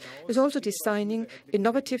 Artemis is also designing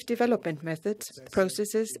innovative development methods,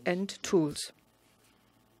 processes, and tools.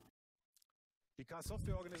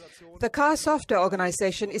 The car software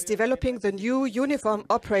organization is developing the new uniform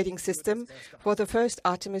operating system for the first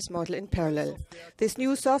Artemis model in parallel. This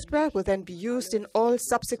new software will then be used in all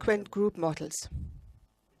subsequent group models.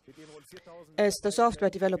 As the software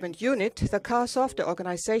development unit, the car software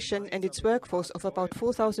organization and its workforce of about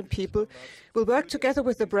 4,000 people will work together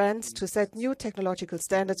with the brands to set new technological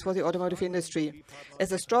standards for the automotive industry.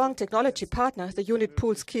 As a strong technology partner, the unit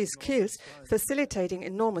pools key skills, facilitating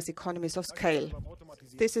enormous economies of scale.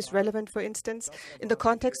 This is relevant, for instance, in the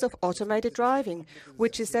context of automated driving,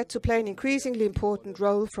 which is set to play an increasingly important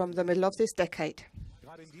role from the middle of this decade.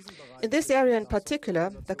 In this area in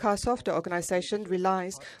particular, the car software organization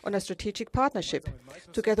relies on a strategic partnership.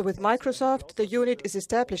 Together with Microsoft, the unit is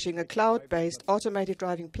establishing a cloud-based automated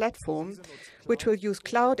driving platform, which will use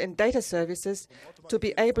cloud and data services to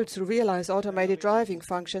be able to realize automated driving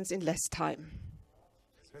functions in less time.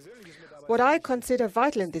 What I consider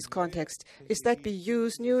vital in this context is that we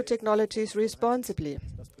use new technologies responsibly.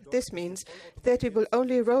 This means that we will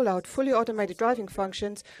only roll out fully automated driving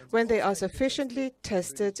functions when they are sufficiently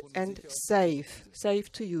tested and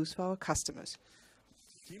safe to use for our customers.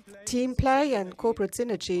 Team play and corporate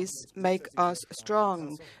synergies make us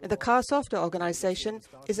strong, and the car software organization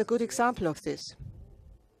is a good example of this.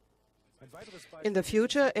 In the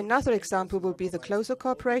future, another example will be the closer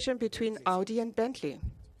cooperation between Audi and Bentley.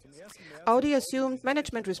 Audi assumed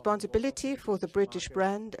management responsibility for the British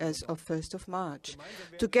brand as of 1st of March.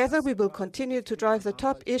 Together, we will continue to drive the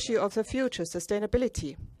top issue of the future,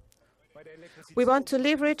 sustainability. We want to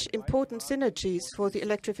leverage important synergies for the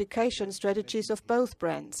electrification strategies of both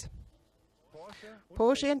brands.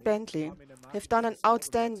 Porsche and Bentley have done an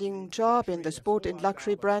outstanding job in the sport and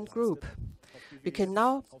luxury brand group. We can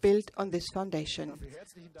now build on this foundation.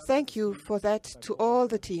 Thank you for that to all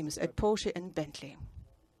the teams at Porsche and Bentley.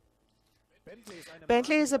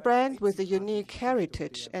 Bentley is a brand with a unique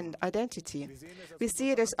heritage and identity. We see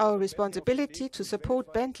it as our responsibility to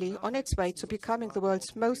support Bentley on its way to becoming the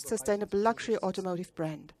world's most sustainable luxury automotive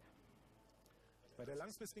brand.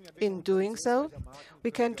 In doing so,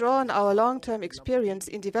 we can draw on our long-term experience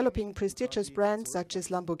in developing prestigious brands such as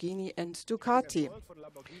Lamborghini and Ducati.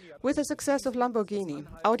 With the success of Lamborghini,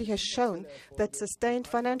 Audi has shown that sustained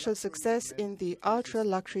financial success in the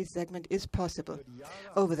ultra-luxury segment is possible.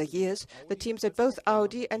 Over the years, the teams at both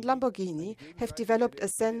Audi and Lamborghini have developed a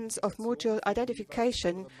sense of mutual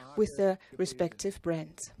identification with their respective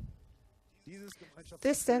brands.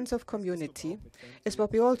 This sense of community is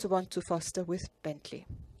what we also want to foster with Bentley.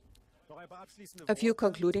 A few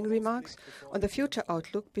concluding remarks on the future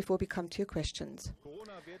outlook before we come to your questions.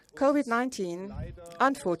 COVID-19,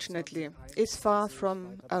 unfortunately, is far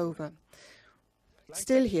from over.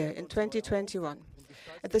 Still here in 2021.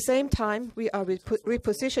 At the same time, we are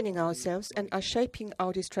repositioning ourselves and are shaping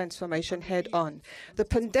Audi's transformation head-on. The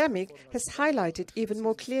pandemic has highlighted even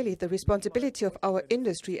more clearly the responsibility of our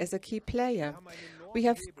industry as a key player. We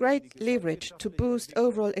have great leverage to boost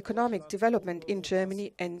overall economic development in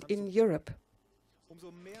Germany and in Europe.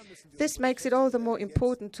 This makes it all the more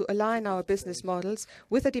important to align our business models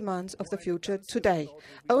with the demands of the future today.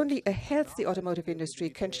 Only a healthy automotive industry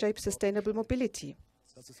can shape sustainable mobility.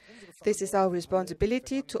 This is our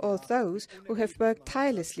responsibility to all those who have worked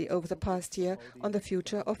tirelessly over the past year on the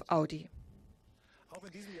future of Audi.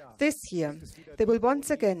 This year, there will once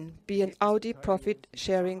again be an Audi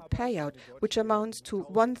profit-sharing payout, which amounts to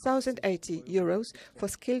 1,080 euros for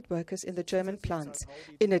skilled workers in the German plants.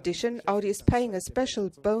 In addition, Audi is paying a special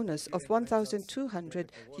bonus of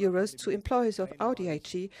 1,200 euros to employees of Audi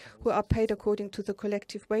AG who are paid according to the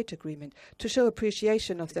collective wage agreement to show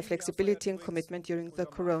appreciation of their flexibility and commitment during the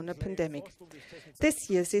corona pandemic. This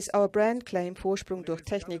year sees our brand claim Vorsprung durch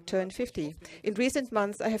Technik turn 50. In recent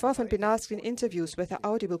months, I have often been asked in interviews whether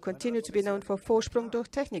Audi will continue to be known for Vorsprung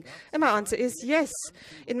durch Technik. And my answer is yes.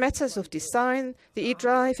 In matters of design, the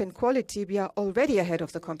e-drive and quality, we are already ahead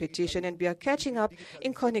of the competition, and we are catching up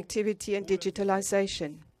in connectivity and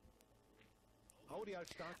digitalization.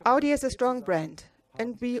 Audi is a strong brand,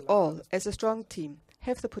 and we all, as a strong team,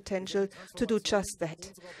 have the potential to do just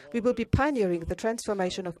that. We will be pioneering the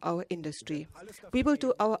transformation of our industry. We will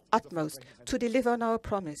do our utmost to deliver on our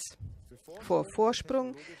promise for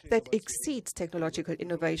Vorsprung that exceeds technological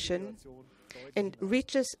innovation and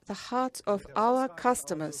reaches the hearts of our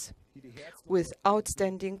customers with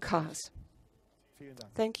outstanding cars.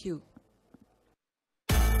 Thank you.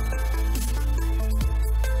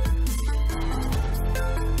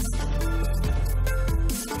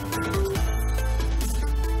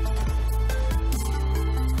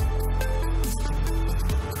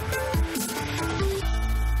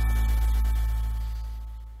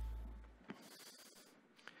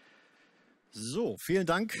 So, vielen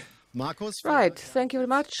Dank, Markus. Right, thank you very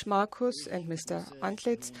much, Markus and Mr.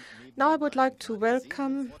 Antlitz. Now I would like to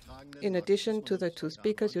welcome, in addition to the two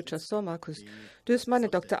speakers you just saw, Markus Dußmann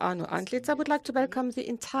and Dr. Arno Antlitz, I would like to welcome the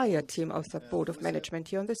entire team of the Board of Management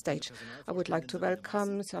here on the stage. I would like to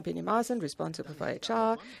welcome Sabine Maaßen, responsible for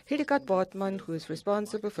HR, Hildegard Wortmann, who is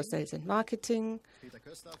responsible for sales and marketing,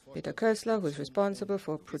 Peter Kössler, who is responsible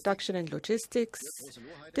for production and logistics,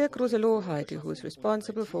 Dirk Rose-Lohheide, who is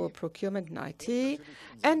responsible for procurement and IT,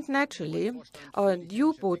 and naturally, our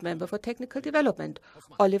new board member for technical development,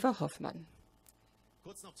 Oliver Hoffmann.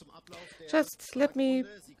 Just let me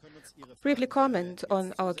briefly comment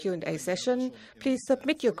on our Q&A session. Please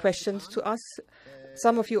submit your questions to us.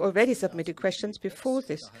 Some of you already submitted questions before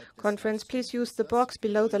this conference. Please use the box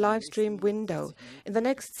below the live stream window. In the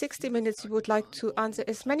next 60 minutes, we would like to answer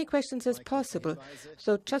as many questions as possible,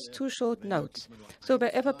 so just 2 short notes. So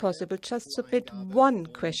wherever possible, just submit 1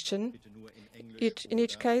 question in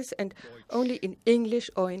each case, and only in English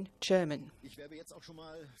or in German.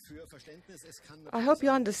 I hope you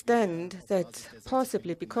understand that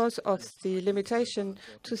possibly because of the limitation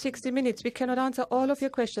to 60 minutes, we cannot answer all of your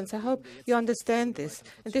questions. I hope you understand this.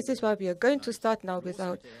 And this is why we are going to start now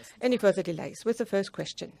without any further delays with the first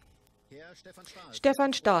question.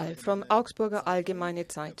 Stefan Stahl from Augsburger Allgemeine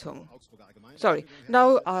Zeitung. Sorry,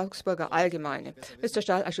 no Augsburger Allgemeine. Mr.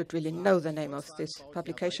 Stahl, I should really know the name of this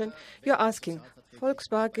publication. You're asking,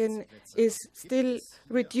 Volkswagen is still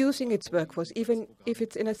reducing its workforce, even if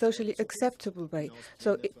it's in a socially acceptable way.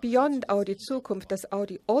 So beyond Audi Zukunft, does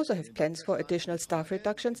Audi also have plans for additional staff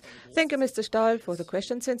reductions? Thank you, Mr. Stahl, for the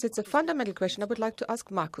question. Since it's a fundamental question, I would like to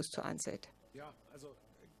ask Markus to answer it.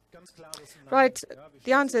 Right,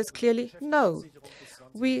 the answer is clearly no.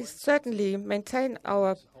 We certainly maintain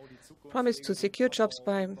our promise to secure jobs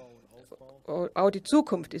by Audi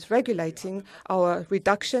Zukunft is regulating our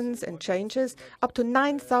reductions and changes. Up to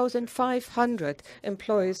 9,500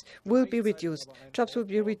 employees will be reduced. Jobs will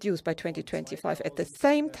be reduced by 2025. At the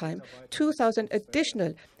same time, 2,000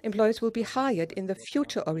 additional employees will be hired in the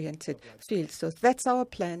future-oriented fields. So that's our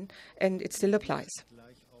plan, and it still applies.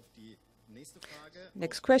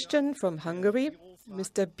 Next question from Hungary.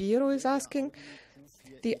 Mr. Biro is asking,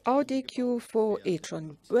 the Audi Q4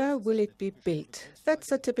 e-tron, where will it be built?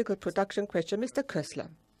 That's a typical production question. Mr. Kössler.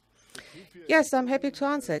 Yes, I'm happy to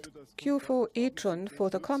answer it. Q4 e-tron for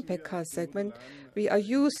the compact car segment, we are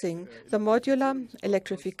using the modular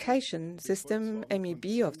electrification system,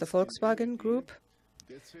 MEB, of the Volkswagen Group.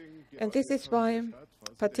 And this is why,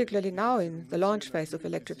 particularly now in the launch phase of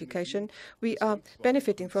electrification, we are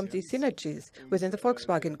benefiting from these synergies within the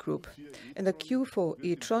Volkswagen Group. And the Q4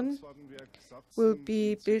 e-tron will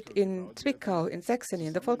be built in Zwickau in Saxony,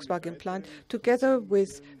 in the Volkswagen plant, together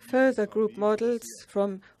with further group models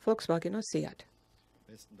from Volkswagen or Seat.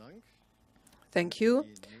 Thank you.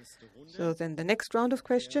 So then the next round of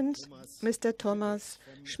questions, Mr. Thomas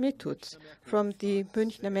Schmidtutz from the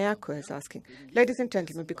Münchner Merkur is asking, ladies and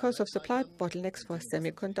gentlemen, because of supply bottlenecks for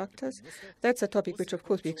semiconductors, that's a topic which of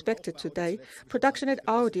course we expected today, production at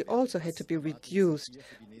Audi also had to be reduced.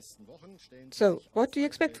 So what do you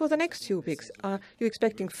expect for the next few weeks? Are you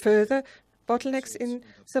expecting further bottlenecks in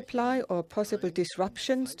supply or possible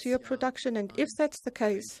disruptions to your production? And if that's the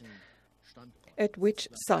case, at which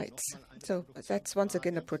sites? So that's once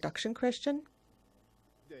again a production question.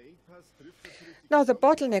 Now, the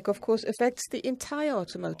bottleneck, of course, affects the entire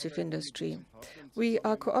automotive industry. We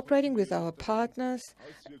are cooperating with our partners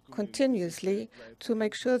continuously to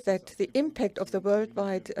make sure that the impact of the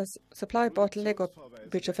worldwide supply bottleneck,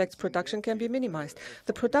 which affects production, can be minimized.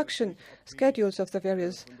 The production schedules of the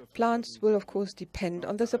various plants will, of course, depend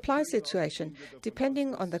on the supply situation.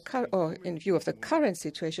 Depending on in view of the current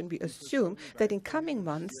situation, we assume that in coming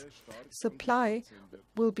months, supply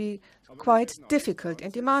will be quite difficult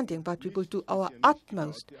and demanding, but we will do our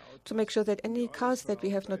utmost to make sure that any cars that we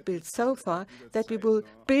have not built so far, that we will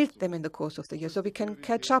build them in the course of the year, so we can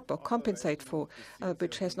catch up or compensate for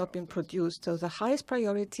which has not been produced. So the highest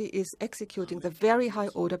priority is executing the very high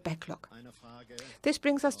order backlog. This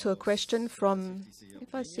brings us to a question from,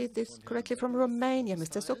 if I see this correctly, from Romania,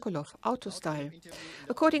 Mr. Sokolov, Autostyle.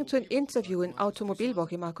 According to an interview in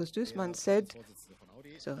Automobilwoche, Markus Duesmann said,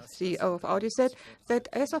 so CEO of Audi, said that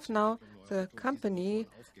as of now, the company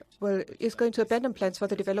is going to abandon plans for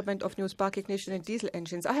the development of new spark ignition and diesel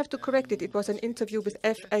engines. I have to correct it. It was an interview with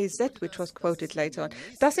FAZ, which was quoted later on.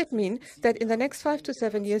 Does it mean that in the next 5 to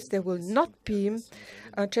 7 years, there will not be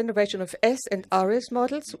a generation of S and RS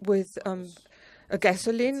models with a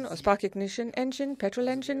gasoline or spark ignition engine, petrol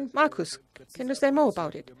engine? Markus, can you say more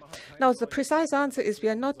about it? Now, the precise answer is we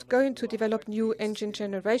are not going to develop new engine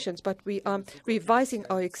generations, but we are revising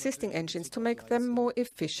our existing engines to make them more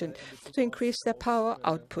efficient, to increase their power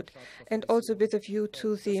output, and also with a view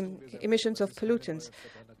to the emissions of pollutants.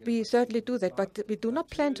 We certainly do that, but we do not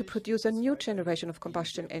plan to produce a new generation of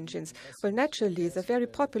combustion engines. Well, naturally, the very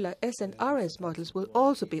popular S and RS models will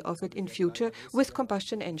also be offered in future with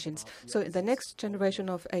combustion engines. So in the next generation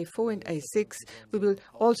of A4 and A6, we will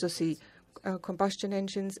also see combustion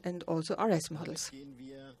engines and also RS models.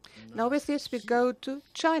 Now with this, we go to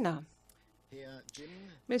China.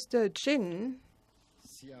 Mr. Jin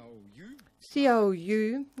Xiao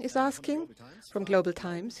Yu is asking, from Global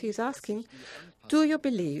Times, he is asking, do you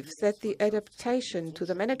believe that the adaptation to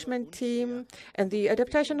the management team and the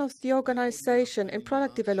adaptation of the organization and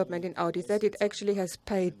product development in Audi, that it actually has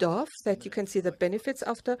paid off, that you can see the benefits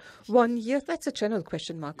after 1 year? That's a general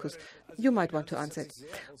question, Markus. You might want to answer it.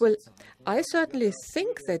 Well, I certainly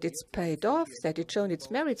think that it's paid off, that it's shown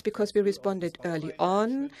its merits, because we responded early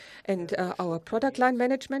on, and our product line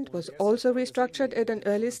management was also restructured at an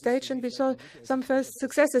early stage, and we saw some first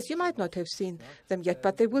successes. You might not have seen them yet,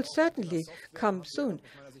 but they will certainly come soon.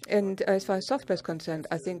 And as far as software is concerned,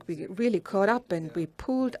 I think we really caught up and we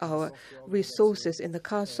pooled our resources in the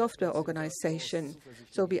car software organization.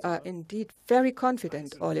 So we are indeed very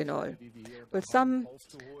confident, all in all. But some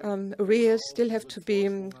areas still have to be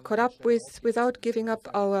caught up with without giving up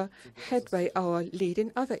our headway, our lead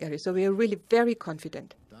in other areas. So we are really very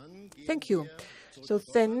confident. Thank you. So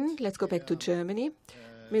then let's go back to Germany.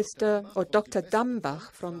 Dr.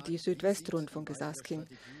 Dambach from the Südwestrundfunk is asking,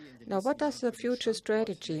 now, what does the future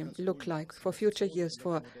strategy look like for future years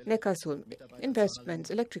for Neckarsulm?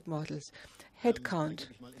 Investments, electric models, headcount.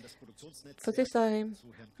 For this, I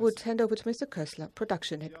would hand over to Mr. Kössler,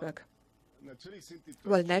 production network.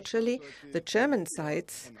 Well, naturally, the German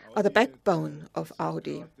sites are the backbone of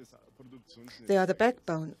Audi. They are the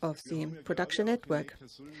backbone of the production network.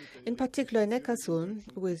 In particular, in Neckarsulm,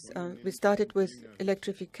 we started with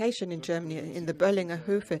electrification in Germany, in the Böllinger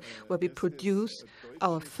Höfe, where we produce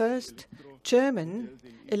our first German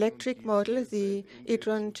electric model, the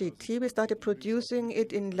e-tron GT. We started producing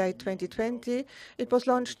it in late 2020. It was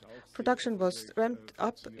launched, production was ramped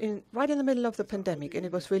up right in the middle of the pandemic, and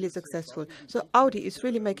it was really successful. So Audi is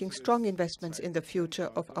really making strong investments in the future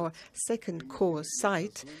of our second core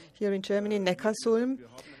site here in Germany, Neckarsulm.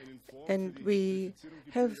 And we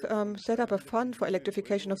have set up a fund for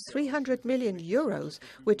electrification of 300 million euros,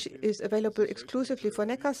 which is available exclusively for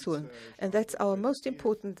Neckarsulm. And that's our most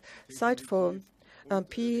important site for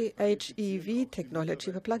PHEV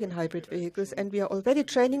technology for plug-in hybrid vehicles, and we are already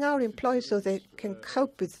training our employees so they can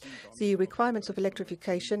cope with the requirements of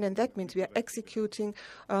electrification, and that means we are executing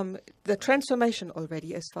the transformation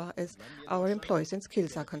already as far as our employees and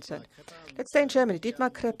skills are concerned. Let's stay in Germany.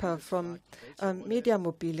 Dietmar Krepper from Media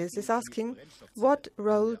Mobilis is asking, what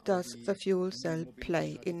role does the fuel cell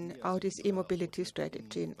play in Audi's e-mobility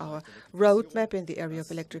strategy, in our roadmap in the area of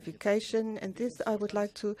electrification? And this I would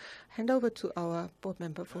like to hand over to our board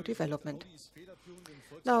member for development.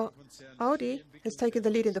 Now, Audi has taken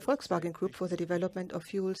the lead in the Volkswagen Group for the development of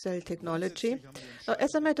fuel cell technology. Now,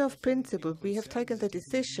 as a matter of principle, we have taken the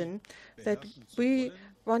decision that we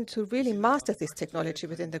want to really master this technology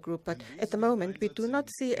within the group, but at the moment we do not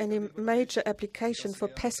see any major application for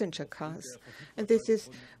passenger cars. And this is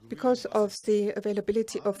because of the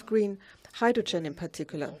availability of green hydrogen in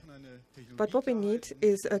particular. But what we need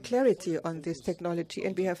is a clarity on this technology,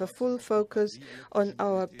 and we have a full focus on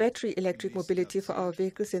our battery electric mobility for our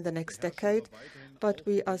vehicles in the next decade. But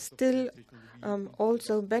we are still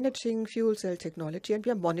also managing fuel cell technology, and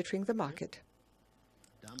we are monitoring the market.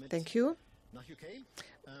 Thank you.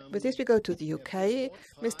 With this, we go to the UK.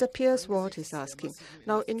 Mr. Piers Ward is asking,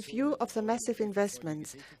 now in view of the massive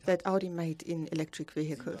investments that Audi made in electric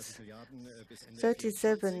vehicles,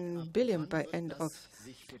 37 billion by end of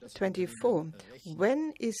 24,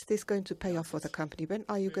 when is this going to pay off for the company? When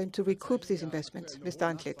are you going to recoup these investments,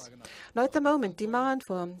 Mr. Antlitz? Now, at the moment, demand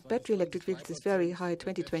for battery electric vehicles is very high,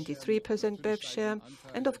 23% BEV share,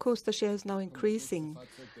 and of course the share is now increasing.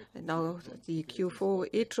 And now the Q4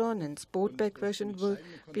 e-tron and Sportback version will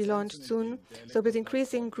be launched soon. So with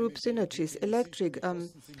increasing group synergies, electric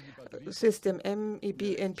system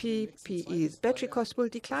MEB and PPEs, battery costs will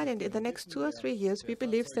decline, and in the next 2 or 3 years we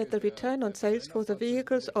believe that the return on sales for the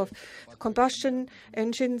vehicles of combustion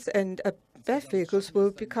engines and BEV vehicles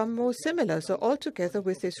will become more similar. So altogether,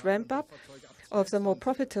 with this ramp up of the more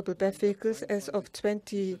profitable BEV vehicles as of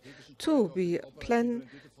 22, we plan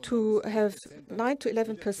to have 9 to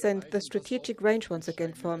 11% the strategic range once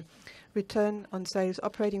again for return on sales,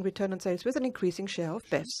 operating return on sales, with an increasing share of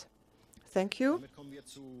BEVs. Thank you.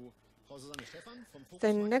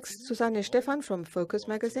 Then next, Susanne Stephan from Focus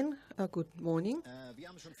magazine. Good morning.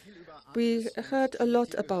 We heard a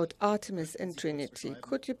lot about Artemis and Trinity.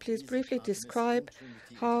 Could you please briefly describe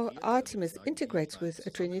how Artemis integrates with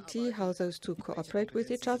Trinity, how those two cooperate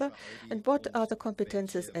with each other, and what are the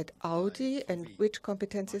competences at Audi and which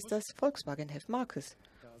competences does Volkswagen have? Markus.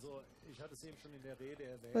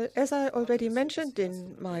 Well, as I already mentioned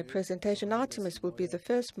in my presentation, Artemis will be the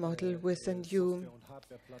first model with a new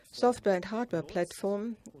software and hardware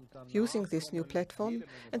platform using this new platform,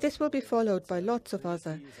 and this will be followed by lots of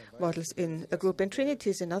other models in the group, and Trinity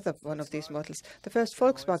is another one of these models, the first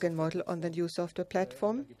Volkswagen model on the new software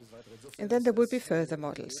platform, and then there will be further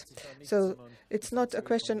models. So it's not a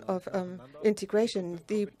question of integration.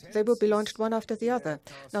 They will be launched one after the other.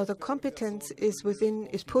 Now the competence is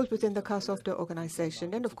pulled within the car software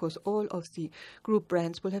organization, and of course all of the group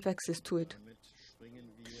brands will have access to it.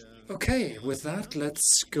 Okay, with that,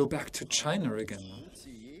 let's go back to China again.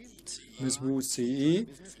 Ms. Wu Ziyi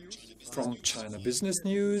from China Business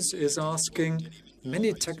News is asking,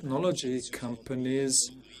 many technology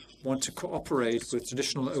companies want to cooperate with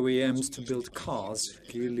traditional OEMs to build cars,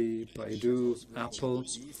 Geely, Baidu, Apple.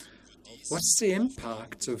 What's the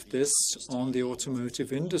impact of this on the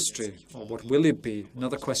automotive industry, or what will it be?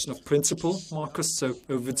 Another question of principle, Markus, so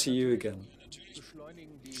over to you again.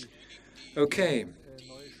 Okay.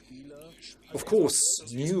 Of course,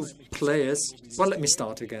 new players. Well, let me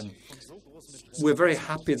start again. We're very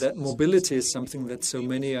happy that mobility is something that so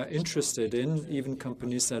many are interested in. Even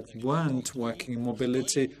companies that weren't working in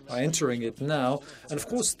mobility are entering it now. And of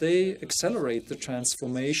course, they accelerate the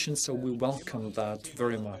transformation, so we welcome that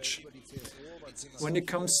very much. When it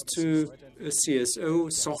comes to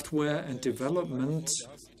CSO, software and development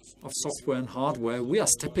of software and hardware, we are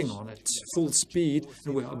stepping on it full speed,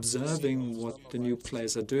 and we're observing what the new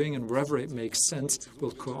players are doing, and wherever it makes sense,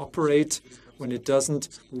 we'll cooperate. When it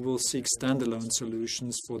doesn't, we will seek standalone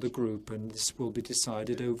solutions for the group, and this will be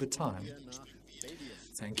decided over time.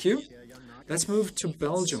 Thank you. Let's move to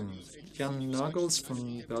Belgium. Jan Nagels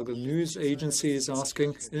from Belgian News Agency is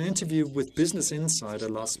asking, in an interview with Business Insider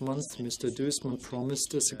last month, Mr. Duesman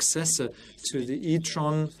promised a successor to the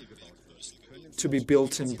e-tron to be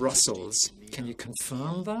built in Brussels. Can you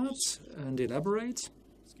confirm that and elaborate?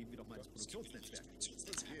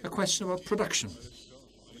 A question about production.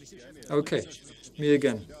 Okay, me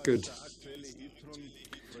again. Good.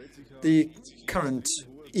 The current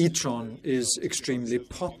e-tron is extremely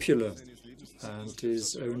popular and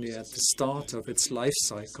is only at the start of its life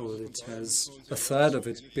cycle. It has a third of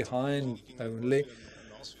it behind only.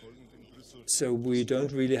 So we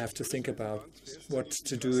don't really have to think about what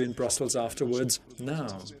to do in Brussels afterwards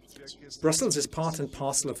now. Brussels is part and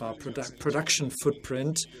parcel of our production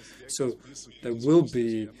footprint, so there will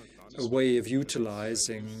be a way of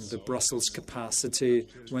utilizing the Brussels capacity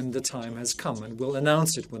when the time has come, and we'll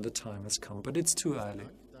announce it when the time has come, but it's too early.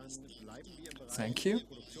 Thank you.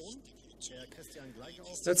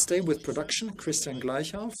 Let's stay with production. Christian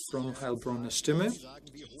Gleichau from Heilbronner Stimme.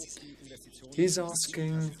 He's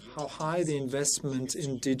asking how high the investment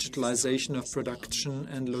in digitalization of production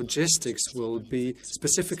and logistics will be,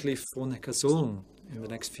 specifically for Neckarsulm in the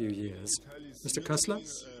next few years. Mr. Kössler?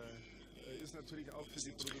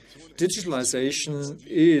 Digitalization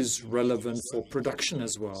is relevant for production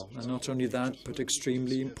as well, and not only that, but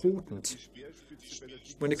extremely important.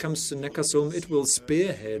 When it comes to Neckarsulm, it will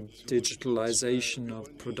spearhead digitalization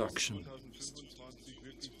of production.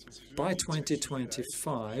 By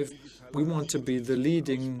 2025, we want to be the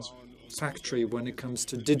leading factory when it comes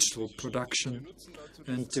to digital production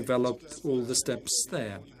and develop all the steps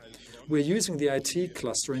there. We're using the IT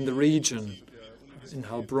cluster in the region, in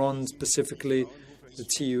Heilbronn, specifically the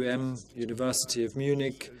TUM, University of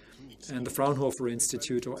Munich, and the Fraunhofer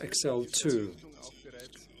Institute, or XL2.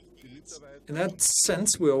 In that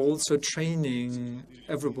sense, we're also training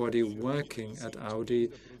everybody working at Audi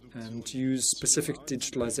and use specific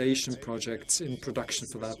digitalization projects in production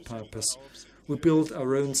for that purpose. We built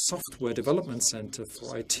our own software development center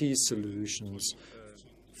for IT solutions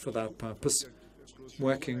for that purpose,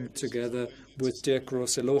 working together with Dirk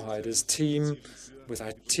Grosse-Loheider's team, with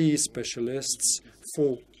IT specialists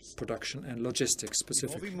for production and logistics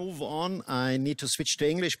specifically. Before we move on, I need to switch to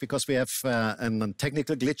English because we have a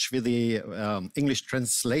technical glitch with the English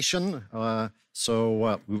translation.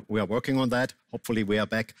 So we are working on that. Hopefully we are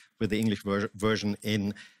back with the English version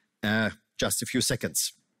in just a few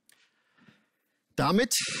seconds.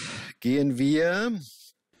 Damit gehen wir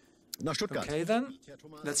nach Stuttgart. Okay then,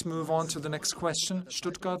 let's move on to the next question.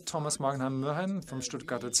 Stuttgart, Thomas Magenheim-Mürhen from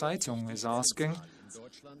Stuttgarter Zeitung is asking,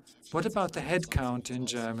 what about the headcount in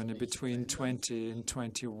Germany between 20 and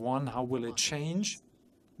 21? How will it change?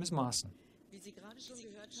 Ms. Maaßen.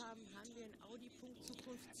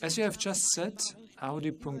 As you have just said,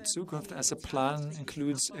 Audi.Zukunft as a plan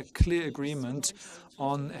includes a clear agreement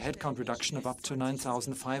on a headcount reduction of up to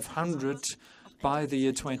 9,500 by the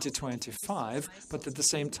year 2025, but at the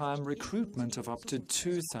same time recruitment of up to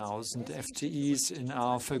 2,000 FTEs in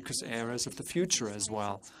our focus areas of the future as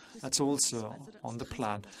well. That's also on the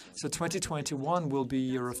plan. So 2021 will be a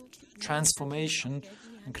year of transformation,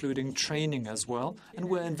 including training as well, and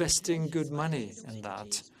we're investing good money in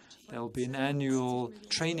that. There will be an annual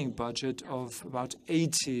training budget of about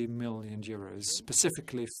 80 million euros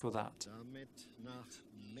specifically for that.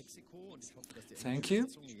 Thank you.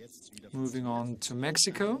 Moving on to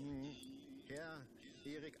Mexico.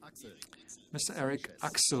 Mr. Eric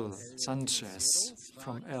Axel Sanchez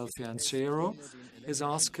from El Financiero is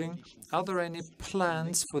asking, are there any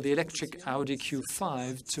plans for the electric Audi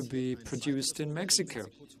Q5 to be produced in Mexico?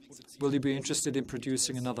 Will you be interested in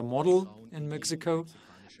producing another model in Mexico?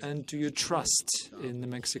 And do you trust in the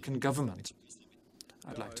Mexican government?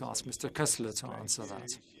 I'd like to ask Mr. Kessler to answer that.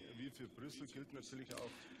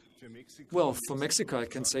 Well, for Mexico, I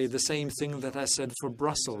can say the same thing that I said for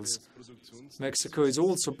Brussels. Mexico is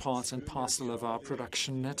also part and parcel of our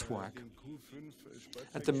production network.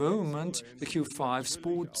 At the moment, the Q5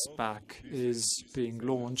 Sportsback is being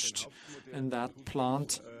launched in that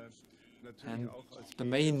plant, and the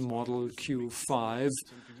main model Q5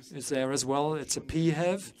 is there as well. It's a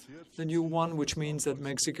PHEV, the new one, which means that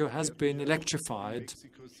Mexico has been electrified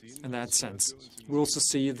in that sense. We also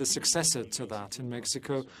see the successor to that in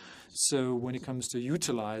Mexico. So when it comes to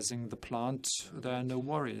utilizing the plant, there are no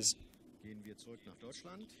worries.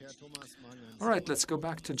 All right, let's go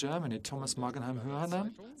back to Germany. Thomas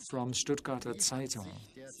Magenheim-Mürhen from Stuttgarter Zeitung.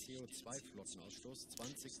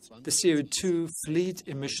 The CO2 fleet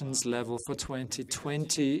emissions level for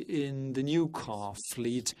 2020 in the new car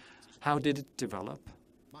fleet, how did it develop?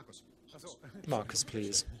 Marcus,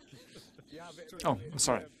 please. Oh, I'm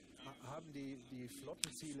sorry.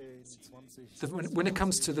 When it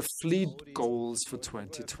comes to the fleet goals for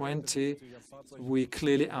 2020, we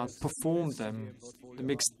clearly outperformed them. The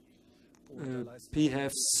mixed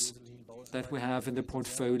PHEVs that we have in the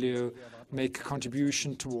portfolio make a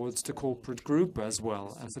contribution towards the corporate group as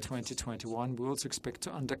well. And for 2021, we also expect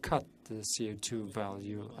to undercut the CO2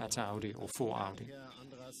 value at Audi or for Audi.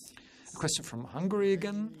 A question from Hungary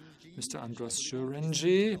again, Mr. Andras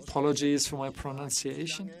Shurenji. Apologies for my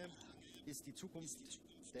pronunciation.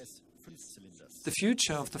 The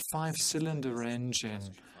future of the five-cylinder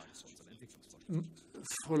engine,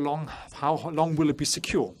 how long will it be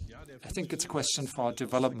secure? I think it's a question for our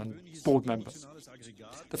development board member.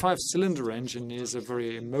 The five-cylinder engine is a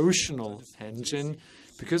very emotional engine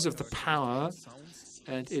because of the power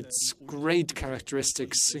and its great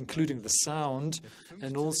characteristics, including the sound,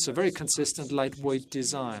 and also very consistent lightweight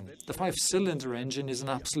design. The five-cylinder engine is an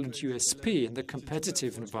absolute USP in the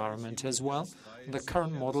competitive environment as well. The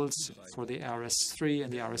current models for the RS3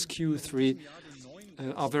 and the RSQ3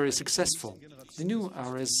 are very successful. The new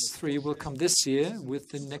RS3 will come this year with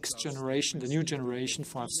the next generation, the new generation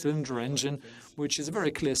five-cylinder engine, which is a very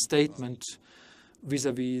clear statement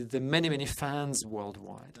vis-à-vis the many, many fans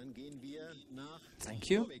worldwide. Thank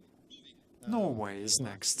you. Norway is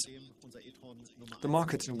next. The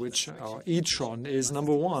market in which our e-tron is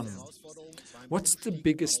number one. What's the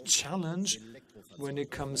biggest challenge when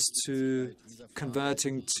it comes to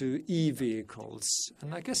converting to e-vehicles?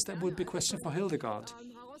 And I guess that would be a question for Hildegard.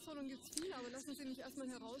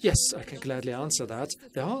 Yes, I can gladly answer that.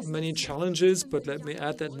 There are many challenges, but let me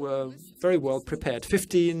add that we're very well prepared.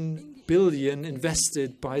 15 billion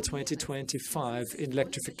invested by 2025 in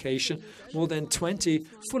electrification, more than 20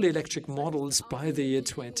 fully electric models by the year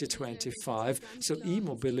 2025. So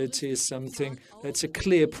e-mobility is something that's a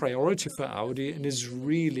clear priority for Audi and is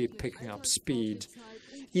really picking up speed.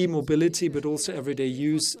 E-mobility, but also everyday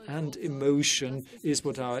use and emotion, is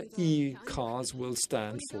what our e-cars will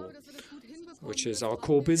stand for, which is our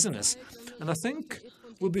core business. And I think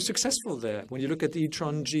we'll be successful there. When you look at the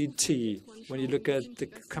e-tron GT, when you look at the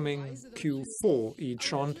coming Q4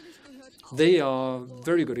 e-tron, they are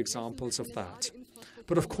very good examples of that.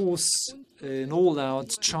 But of course, an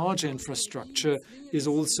all-out charge infrastructure is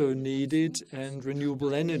also needed, and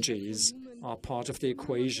renewable energies are part of the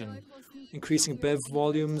equation. Increasing BEV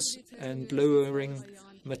volumes and lowering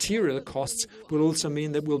material costs will also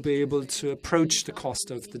mean that we'll be able to approach the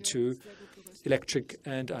cost of the two, electric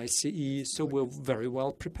and ICE, so we're very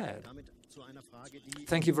well prepared.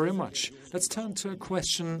 Thank you very much. Let's turn to a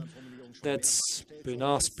question that's been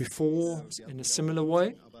asked before in a similar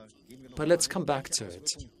way, but let's come back to it.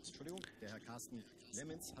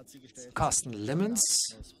 Carsten Lemmens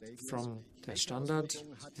from Der Standard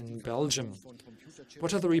in Belgium.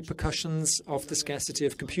 What are the repercussions of the scarcity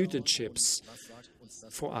of computer chips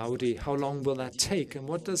for Audi? How long will that take? And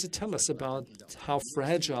what does it tell us about how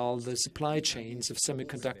fragile the supply chains of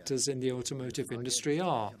semiconductors in the automotive industry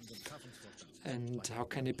are? And how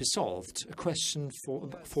can it be solved? A question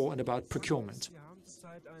for and about procurement.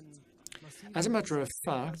 As a matter of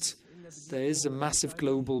fact, there is a massive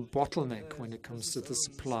global bottleneck when it comes to the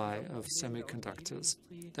supply of semiconductors.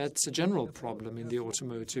 That's a general problem in the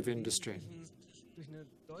automotive industry.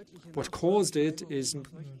 What caused it is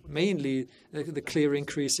mainly the clear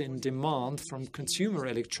increase in demand from consumer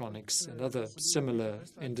electronics and other similar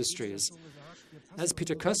industries. As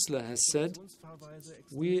Peter Köstler has said,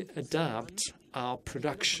 we adapt our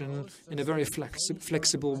production in a very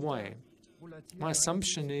flexible way. My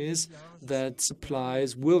assumption is that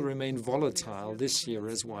supplies will remain volatile this year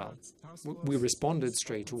as well. We responded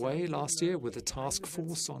straight away last year with a task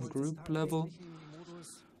force on group level,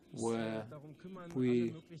 where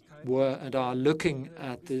we were and are looking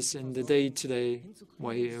at this in the day-to-day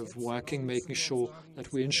way of working, making sure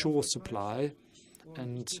that we ensure supply.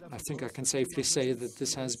 And I think I can safely say that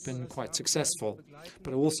this has been quite successful.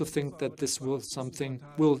 But I also think that this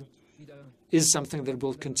is something that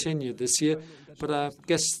will continue this year. But I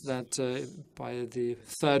guess that by the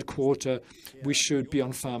third quarter, we should be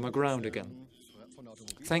on firmer ground again.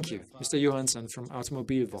 Thank you. Mr. Johansson from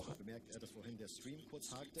Automobilwoche.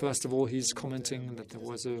 First of all, he's commenting that there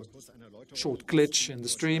was a short glitch in the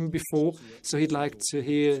stream before, so he'd like to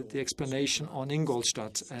hear the explanation on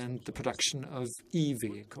Ingolstadt and the production of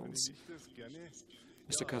e-vehicles.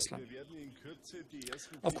 Mr. Köstler.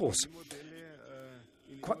 Of course.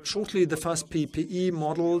 Quite shortly, the first PPE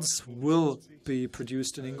models will be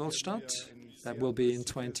produced in Ingolstadt. That will be in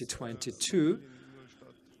 2022.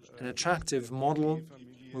 An attractive model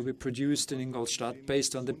will be produced in Ingolstadt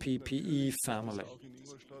based on the PPE family.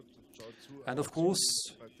 And of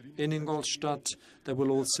course, in Ingolstadt, there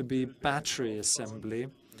will also be battery assembly,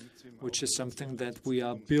 which is something that we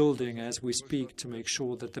are building as we speak to make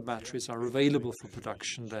sure that the batteries are available for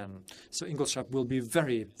production then. So Ingolstadt will be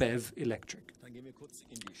very BEV electric.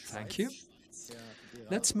 Thank you.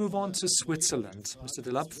 Let's move on to Switzerland. Mr.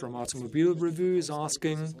 Delap from Automobile Review is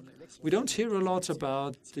asking, we don't hear a lot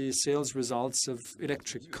about the sales results of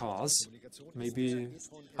electric cars. Maybe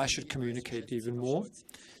I should communicate even more.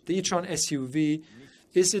 The e-tron SUV,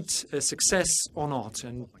 is it a success or not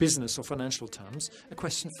in business or financial terms? A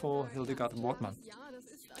question for Hildegard Wortmann.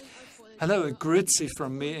 Hello, a Gritzi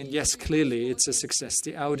from me, and yes, clearly it's a success.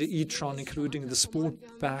 The Audi e-tron, including the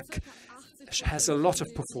Sportback, has a lot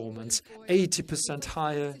of performance, 80%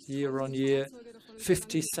 higher year on year,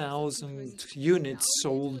 50,000 units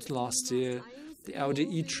sold last year. The Audi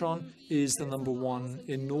e-tron is the #1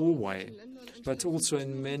 in Norway, but also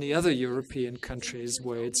in many other European countries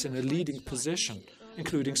where it's in a leading position,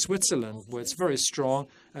 including Switzerland, where it's very strong,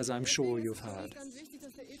 as I'm sure you've heard.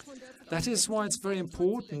 That is why it's very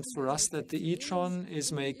important for us that the e-tron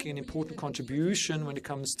is making an important contribution when it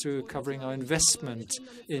comes to covering our investment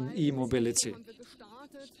in e-mobility.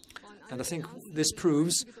 And I think this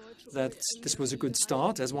proves that this was a good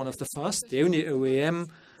start as one of the first, the only OEM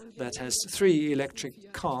that has 3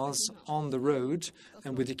 electric cars on the road,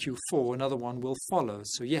 and with the Q4 another one will follow.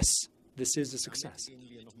 So yes, this is a success.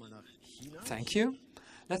 Thank you.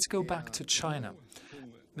 Let's go back to China.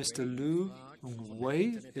 Mr. Lu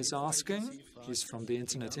Wei is asking, he's from the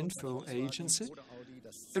Internet Info Agency,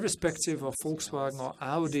 irrespective of Volkswagen or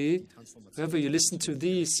Audi, wherever you listen to,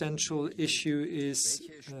 the central issue is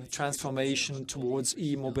transformation towards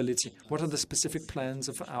e-mobility. What are the specific plans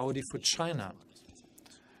of Audi for China?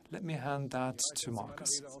 Let me hand that to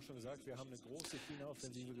Markus.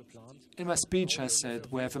 In my speech, I said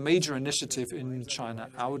we have a major initiative in China.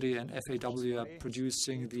 Audi and FAW are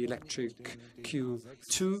producing the electric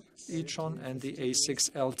Q2 e-tron and the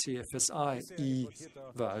A6 LTFSI E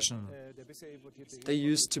version. They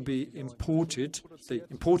used to be imported. The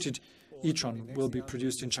imported e-tron will be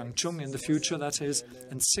produced in Changchun in the future, that is,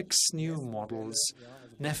 and 6 new models,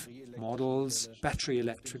 NEF models, battery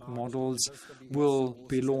electric models, will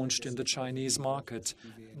be launched in the Chinese market.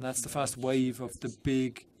 And that's the first wave of the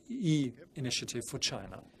big E-initiative for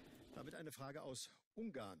China.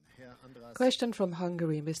 Question from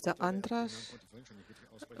Hungary, Mr. Andras.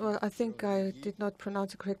 Well, I think I did not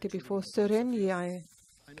pronounce it correctly before. Sereni, I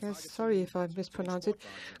guess. Sorry if I mispronounced it.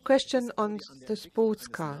 Question on the sports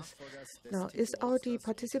cars. Now, is Audi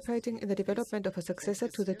participating in the development of a successor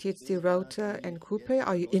to the THD Rotor and Coupe?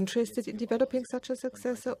 Are you interested in developing such a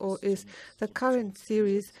successor, or is the current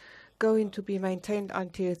series going to be maintained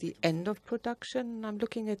until the end of production? I'm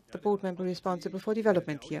looking at the board member responsible for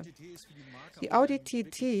development here. The Audi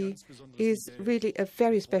TT is really a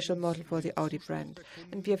very special model for the Audi brand,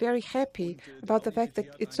 and we are very happy about the fact that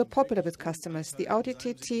it's so popular with customers. The Audi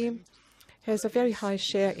TT has a very high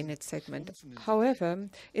share in its segment. However,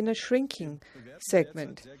 in a shrinking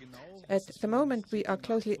segment, at the moment we are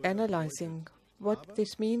closely analyzing what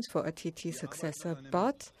this means for a TT successor,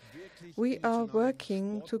 but we are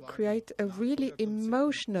working to create a really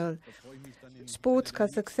emotional sports car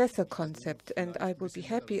successor concept, and I will be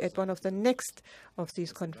happy at one of the next of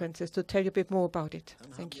these conferences to tell you a bit more about it.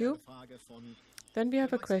 Thank you. Then we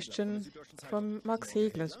have a question from Max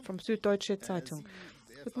Hegler from Süddeutsche Zeitung.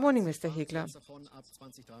 Good morning, Mr. Hegler.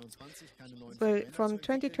 Well, from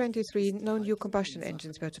 2023, no new combustion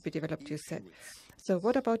engines were to be developed, you said. So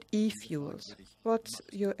what about e-fuels? What's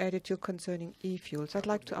your attitude concerning e-fuels? I'd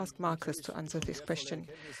like to ask Markus to answer this question.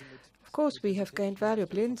 Of course, we have gained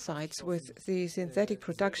valuable insights with the synthetic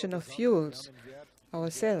production of fuels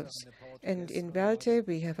ourselves. And in Welte,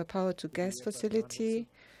 we have a power-to-gas facility,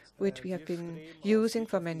 which we have been using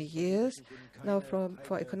for many years. Now,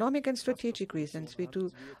 for economic and strategic reasons, we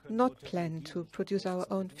do not plan to produce our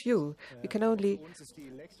own fuel. We can only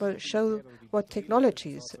show what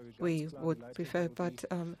technologies we would prefer, but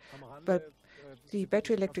the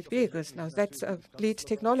battery electric vehicles, now that's a lead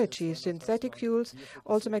technology. Synthetic fuels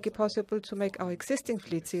also make it possible to make our existing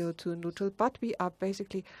fleet CO2 neutral, but we are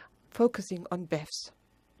basically focusing on BEVs.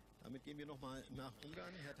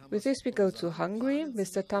 With this, we go to Hungary.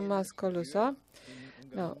 Mr. Tamás Kolosa.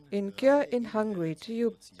 Now, in Győr in Hungary, do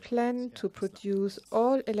you plan to produce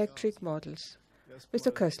all electric models?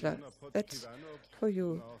 Mr. Kössler, that's for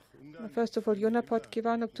you. First of all, jó napot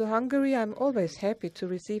kívánok to Hungary. I'm always happy to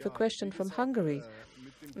receive a question from Hungary.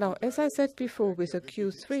 Now, as I said before, with a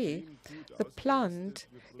Q3, the plant's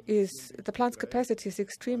capacity is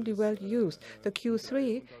extremely well used. The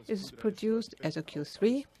Q3 is produced as a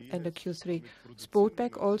Q3 and a Q3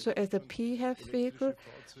 Sportback also as a PHEV vehicle,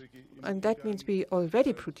 and that means we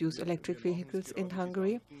already produce electric vehicles in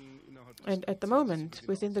Hungary. And at the moment,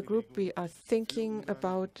 within the group, we are thinking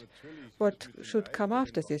about what should come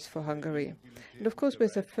after this for Hungary. And of course,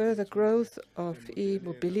 with the further growth of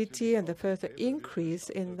e-mobility and the further increase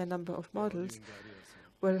in the number of models,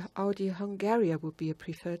 well, Audi Hungary would be a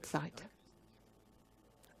preferred site.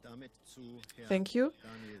 Thank you.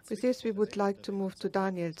 With this, we would like to move to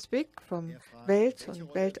Daniel Zwick from Welt on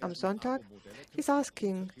Welt am Sonntag. He's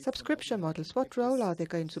asking, subscription models, what role are they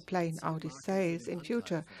going to play in Audi sales in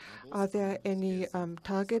future? Are there any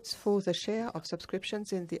targets for the share of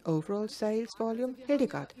subscriptions in the overall sales volume?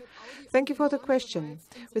 Hildegard. Thank you for the question.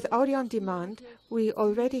 With Audi On Demand, we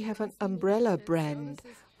already have an umbrella brand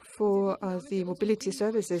for the mobility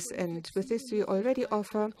services, and with this we already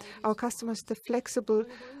offer our customers the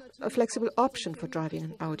a flexible option for driving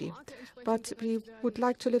an Audi. But we would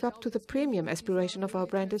like to live up to the premium aspiration of our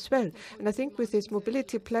brand as well. And I think with this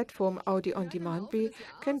mobility platform, Audi On Demand, we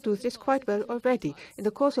can do this quite well already. In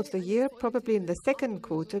the course of the year, probably in the second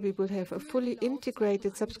quarter, we will have a fully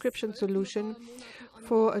integrated subscription solution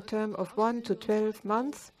for a term of 1 to 12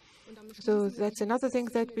 months. So that's another thing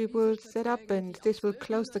that we will set up, and this will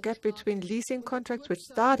close the gap between leasing contracts, which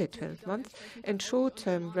start at 12 months, and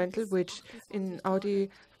short-term rental, which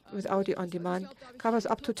with Audi On Demand covers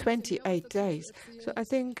up to 28 days. So I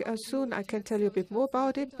think soon I can tell you a bit more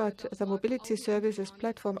about it, but the mobility services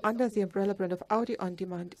platform under the umbrella brand of Audi On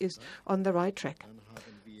Demand is on the right track.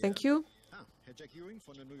 Thank you. Mr.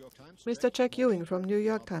 Jack Ewing from New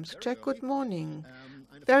York Times. Jack, good morning.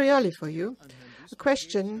 Very early for you. A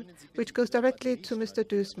question which goes directly to Mr.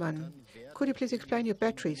 Duesmann. Could you please explain your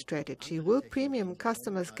battery strategy? Will premium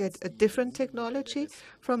customers get a different technology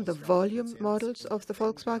from the volume models of the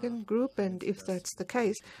Volkswagen Group? And if that's the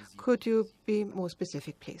case, could you be more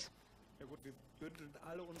specific, please?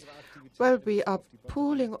 Well, we are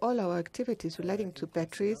pooling all our activities relating to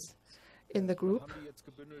batteries in the group,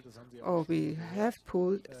 or we have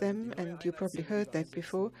pooled them, and you probably heard that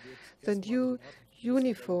before. The new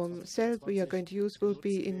uniform cell we are going to use will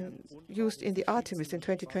be used in the Artemis in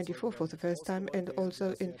 2024 for the first time, and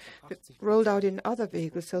also rolled out in other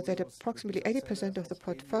vehicles, so that approximately 80% of the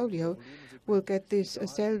portfolio will get this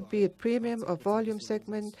cell, be it premium or volume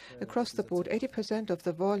segment. Across the board, 80% of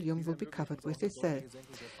the volume will be covered with this cell.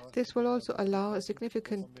 This will also allow a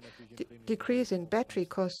significant decrease in battery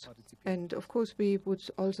costs, and of course we would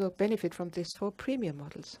also benefit from this for premium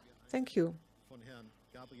models. Thank you.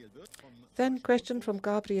 Then question from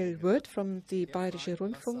Gabriel Wirth from the Bayerische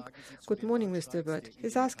Rundfunk. Good morning, Mr. Wirth.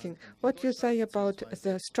 He's asking, what do you say about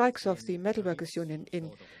the strikes of the Metalworkers Union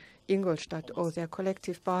in Ingolstadt, or their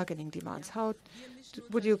collective bargaining demands? How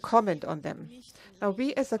would you comment on them? Now,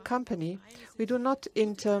 we as a company, we do not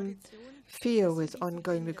interfere with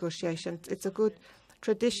ongoing negotiations. It's a good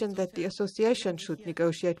tradition that the association should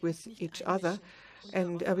negotiate with each other.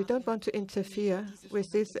 And we don't want to interfere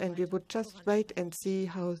with this, and we would just wait and see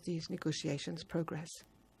how these negotiations progress.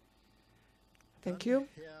 Thank you.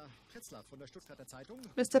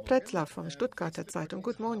 Mr. Pretzlaff from Stuttgarter Zeitung.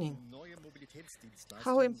 Good morning.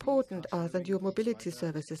 How important are the new mobility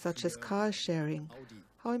services such as car sharing?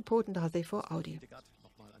 How important are they for Audi?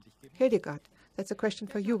 Hildegard, that's a question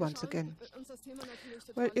for you once again.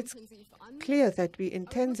 Well, it's clear that we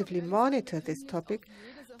intensively monitor this topic,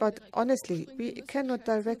 but honestly, we cannot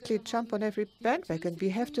directly jump on every bandwagon. We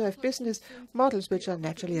have to have business models which are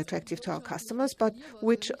naturally attractive to our customers, but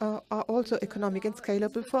which are also economic and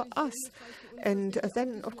scalable for us. And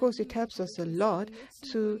then, of course, it helps us a lot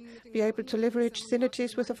to be able to leverage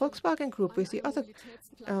synergies with the Volkswagen Group, with the other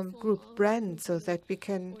group brands, so that we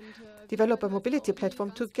can develop a mobility platform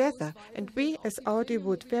together. And we, as Audi,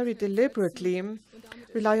 would very deliberately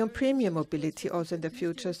rely on premium mobility also in the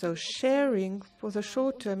future. So sharing for the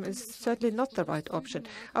short term is certainly not the right option.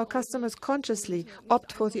 Our customers consciously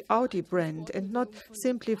opt for the Audi brand and not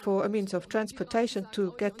simply for a means of transportation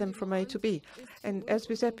to get them from A to B. And as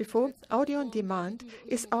we said before, Audi On Demand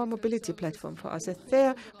is our mobility platform for us. And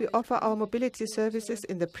there we offer our mobility services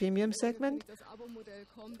in the premium segment.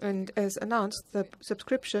 And as announced, the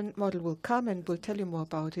subscription model will come, and we'll tell you more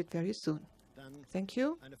about it very soon. Thank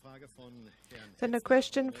you. Then a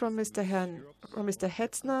question from Mr.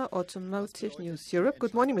 Hetzner, Automotive News Europe.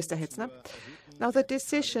 Good morning, Mr. Hetzner. Now, the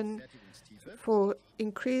decision for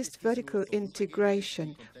increased vertical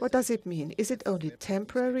integration, what does it mean? Is it only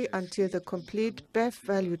temporary until the complete BEV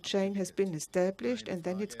value chain has been established, and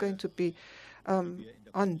then it's going to be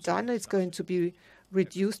undone? It's going to be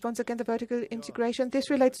reduced once again, the vertical integration? This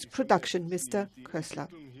relates to production, Mr. Kössler.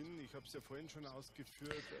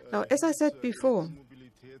 Now, as I said before,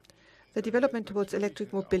 the development towards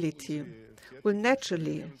electric mobility will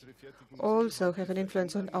naturally also have an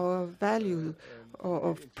influence on our value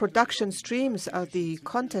of production streams, the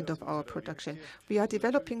content of our production. We are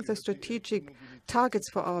developing the strategic targets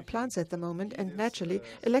for our plants at the moment, and naturally,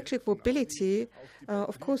 electric mobility,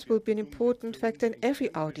 of course, will be an important factor in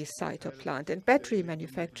every Audi site or plant. And battery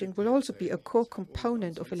manufacturing will also be a core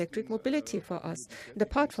component of electric mobility for us. And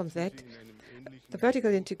apart from that, the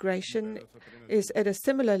vertical integration is at a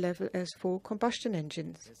similar level as for combustion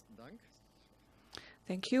engines.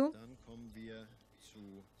 Thank you.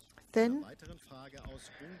 Then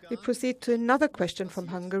we proceed to another question from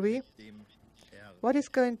Hungary. What is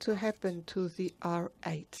going to happen to the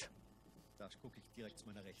R8?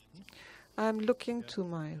 I'm looking to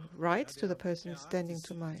my right, to the person standing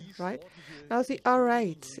to my right. Now, the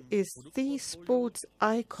R8 is the sports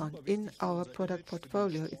icon in our product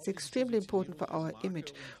portfolio. It's extremely important for our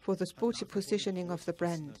image, for the sporty positioning of the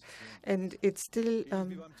brand. And it still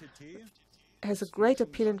has a great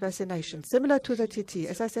appeal and fascination. Similar to the TT,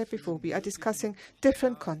 as I said before, we are discussing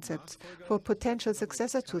different concepts for potential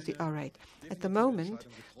successor to the R8. At the moment,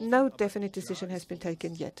 no definite decision has been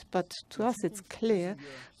taken yet, but to us it's clear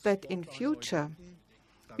that in future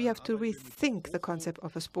we have to rethink the concept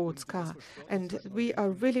of a sports car, and we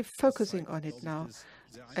are really focusing on it now.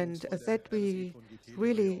 And that we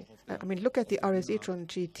really, look at the RS e-tron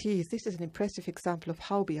GT. This is an impressive example of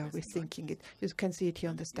how we are rethinking it. You can see it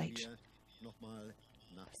here on the stage.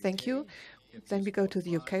 Thank you. Then we go to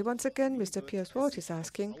the UK once again. Mr. Piers Ward is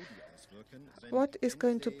asking, What is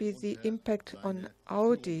going to be the impact on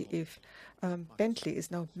Audi if Bentley is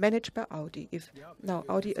now managed by Audi, if now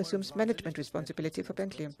Audi assumes management responsibility for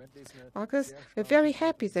Bentley? Marcus, we're very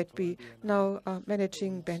happy that we now are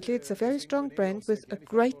managing Bentley. It's a very strong brand with a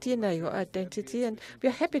great DNA or identity, and we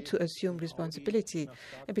are happy to assume responsibility.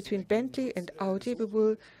 And between Bentley and Audi, we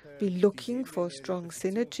will be looking for strong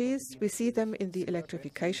synergies. We see them in the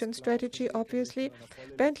electrification strategy, obviously.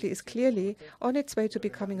 Bentley is clearly on its way to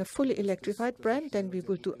becoming a fully electrified brand, and we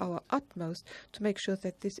will do our utmost to make sure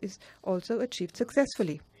that this is also achieved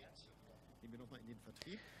successfully.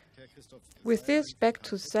 With this, back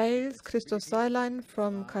to sales. Christoph Seilein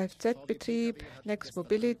from Kfz-Betrieb, Next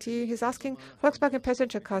Mobility. He's asking, Volkswagen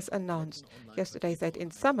Passenger Cars announced yesterday that in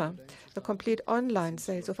summer, the complete online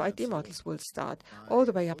sales of ID models will start, all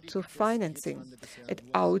the way up to financing. At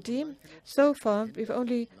Audi, so far, we've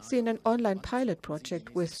only seen an online pilot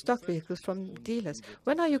project with stock vehicles from dealers.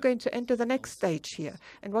 When are you going to enter the next stage here?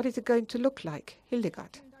 And what is it going to look like?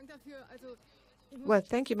 Hildegard. Well,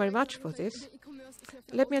 thank you very much for this.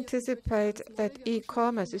 Let me anticipate that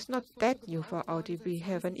e-commerce is not that new for Audi. We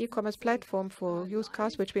have an e-commerce platform for used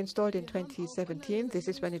cars, which we installed in 2017. This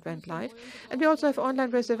is when it went live. And we also have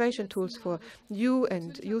online reservation tools for new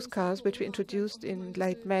and used cars, which we introduced in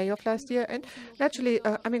late May of last year. And naturally,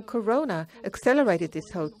 Corona accelerated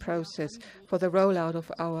this whole process for the rollout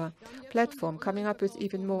of our platform, coming up with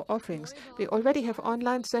even more offerings. We already have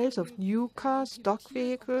online sales of new cars, stock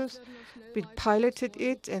vehicles. We piloted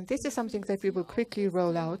it, and this is something that we will quickly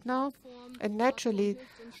roll out now. And naturally,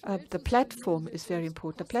 the platform is very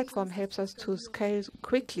important. The platform helps us to scale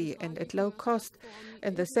quickly and at low cost.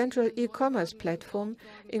 And the central e-commerce platform,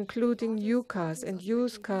 including new cars and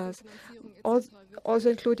used cars, also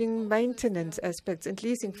including maintenance aspects and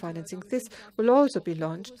leasing financing, this will also be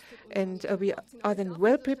launched. And we are then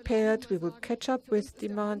well prepared. We will catch up with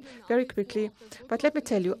demand very quickly. But let me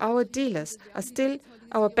tell you, our dealers are still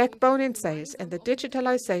our backbone in sales, and the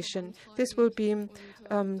digitalization, this will be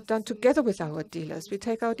done together with our dealers. We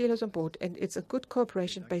take our dealers on board, and it's a good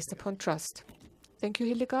cooperation based upon trust. Thank you,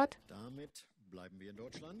 Hildegard.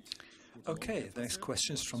 Okay, next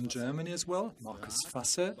questions from Germany as well. Markus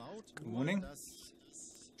Fasser, good morning.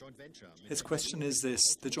 His question is this: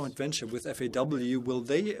 the joint venture with FAW, will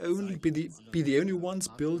they only be the only ones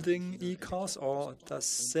building e-cars, or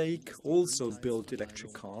does SAIC also build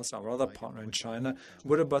electric cars, our other partner in China?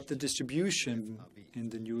 What about the distribution in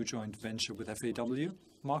the new joint venture with FAW?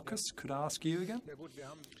 Markus, could I ask you again?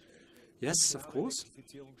 Yes, of course.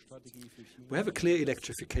 We have a clear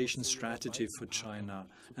electrification strategy for China,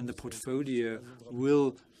 and the portfolio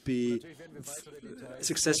will be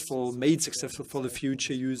made successful for the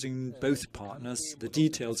future using both partners. The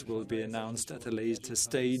details will be announced at a later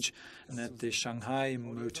stage, and at the Shanghai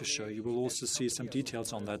Motor Show you will also see some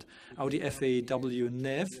details on that. Audi FAW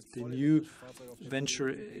NEV, the new venture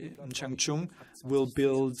in Changchun, will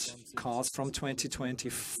build cars from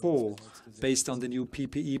 2024 based on the new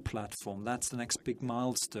PPE platform. That's the next big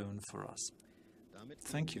milestone for us.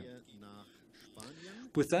 Thank you.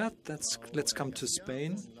 With that, let's come to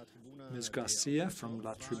Spain. Ms. Garcia from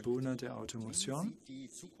La Tribuna de Automoción.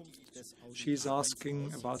 She's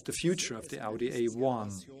asking about the future of the Audi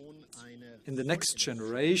A1. In the next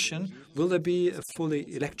generation, will there be a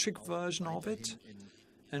fully electric version of it?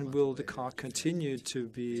 And will the car continue to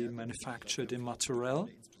be manufactured in Martorell?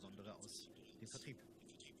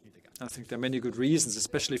 I think there are many good reasons,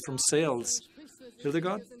 especially from sales.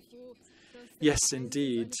 Hildegard? Yes,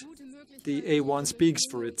 indeed. The A1 speaks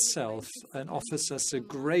for itself and offers us a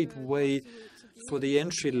great way for the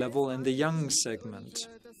entry level and the young segment.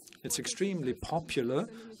 It's extremely popular,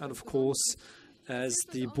 and of course, as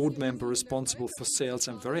the board member responsible for sales,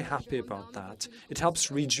 I'm very happy about that. It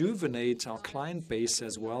helps rejuvenate our client base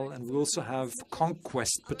as well, and we also have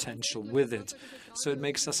conquest potential with it, so it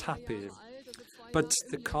makes us happy. But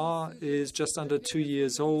the car is just under 2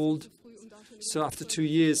 years old. So after 2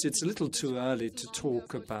 years, it's a little too early to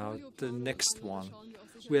talk about the next one.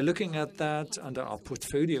 We are looking at that under our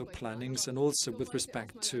portfolio plannings and also with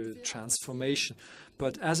respect to transformation.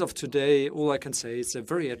 But as of today, all I can say is a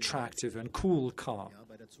very attractive and cool car.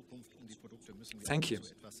 Thank you.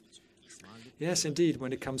 Yes, indeed,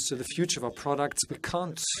 when it comes to the future of our products, we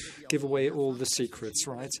can't give away all the secrets,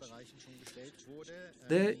 right?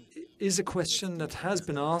 There is a question that has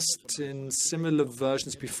been asked in similar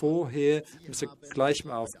versions before here. Mr.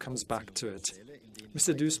 Gleichmauf comes back to it.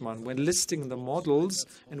 Mr. Duesmann, when listing the models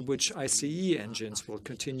in which ICE engines will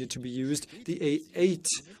continue to be used, the A8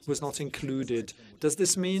 was not included. Does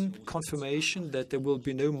this mean confirmation that there will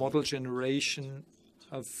be no model generation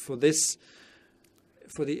for the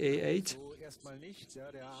A8?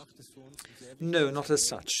 No, not as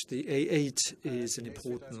such. The A8 is an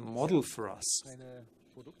important model for us.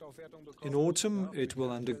 In autumn, it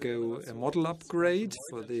will undergo a model upgrade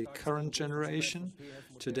for the current generation.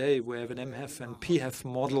 Today, we have an MHEV and PHEV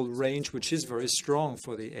model range, which is very strong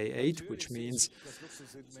for the A8, which means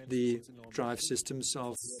the drive systems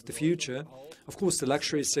of the future. Of course, the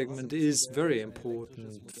luxury segment is very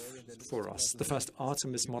important for us. The first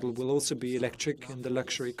Artemis model will also be electric in the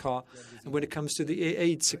luxury car. And when it comes to the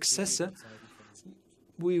A8 successor,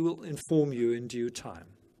 we will inform you in due time.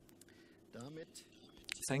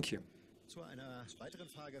 Thank you.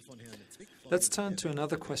 Let's turn to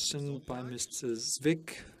another question by Mr.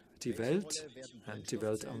 Zwick, Die Welt and Die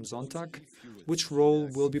Welt am Sonntag. Which role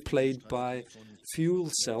will be played by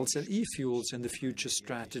fuel cells and e-fuels in the future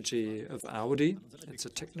strategy of Audi? It's a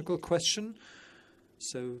technical question,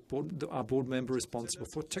 so our board member responsible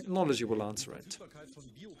for technology will answer it.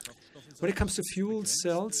 When it comes to fuel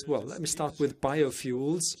cells, well, let me start with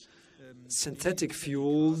biofuels. Synthetic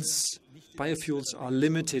fuels, biofuels are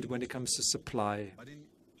limited when it comes to supply.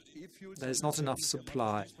 There's not enough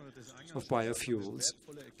supply of biofuels.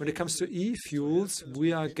 When it comes to e-fuels,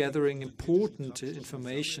 we are gathering important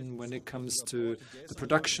information when it comes to the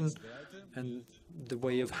production and the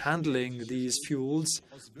way of handling these fuels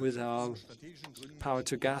with our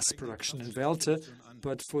power-to-gas production in Welte.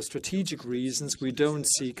 But for strategic reasons, we don't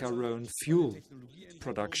seek our own fuel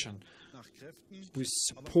production. We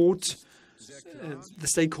support the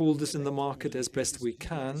stakeholders in the market as best we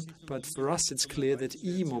can, but for us it's clear that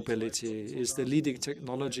e-mobility is the leading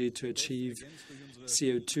technology to achieve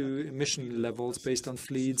CO2 emission levels based on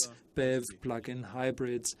fleets, BEV, plug-in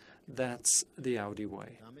hybrids. That's the Audi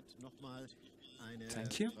way.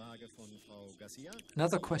 Thank you.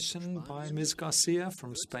 Another question by Ms. Garcia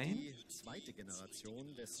from Spain.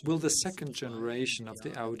 Will the second generation of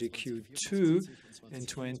the Audi Q2 in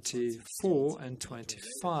 24 and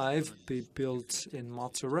 25 be built in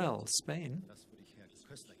Martorell, Spain?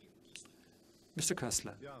 Mr.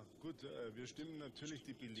 Kössler.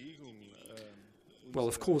 Well,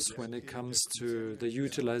 of course, when it comes to the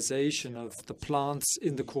utilization of the plants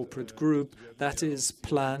in the corporate group, that is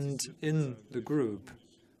planned in the group.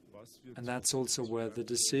 And that's also where the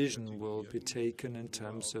decision will be taken in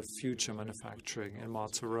terms of future manufacturing in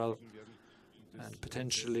Martorell and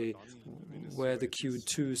potentially where the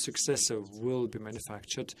Q2 successor will be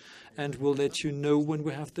manufactured. And we'll let you know when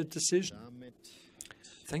we have the decision.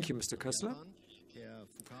 Thank you, Mr. Kössler.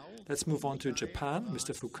 Let's move on to Japan.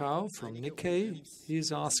 Mr. Fukao from Nikkei, he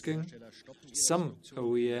is asking, some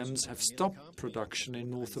OEMs have stopped production in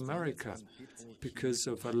North America because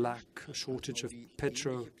of a shortage of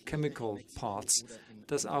petrochemical parts.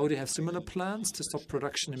 Does Audi have similar plans to stop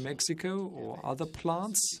production in Mexico or other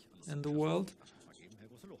plants in the world?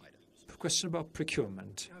 Question about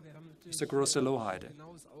procurement. Mr. Grosse-Lohheide.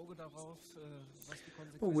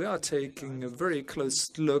 Well, we are taking a very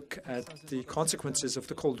close look at the consequences of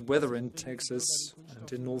the cold weather in Texas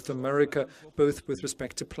and in North America, both with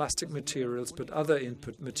respect to plastic materials, but other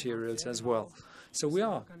input materials as well. So we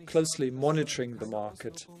are closely monitoring the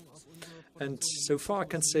market. And so far I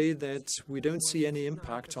can say that we don't see any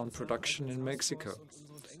impact on production in Mexico.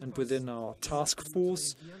 And within our task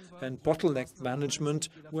force and bottleneck management,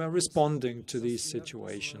 we are responding to these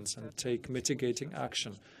situations and take mitigating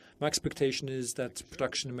action. My expectation is that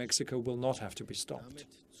production in Mexico will not have to be stopped.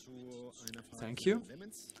 Thank you.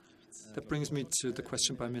 That brings me to the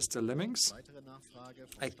question by Mr. Lemmings.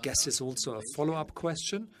 I guess it's also a follow-up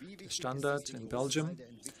question. The Standard in Belgium.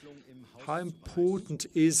 How important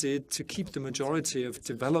is it to keep the majority of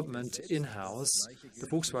development in-house? The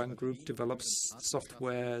Volkswagen Group develops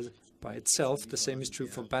software by itself. The same is true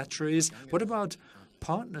for batteries. What about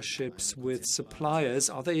partnerships with suppliers?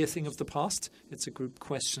 Are they a thing of the past? It's a group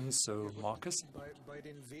question, so Marcus.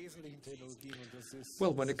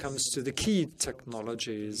 Well, when it comes to the key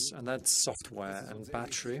technologies, and that's software and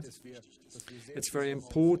battery, it's very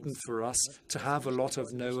important for us to have a lot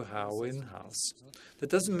of know-how in-house. That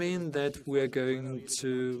doesn't mean that we're going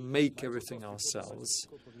to make everything ourselves.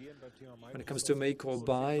 When it comes to make or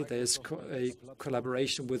buy, there's a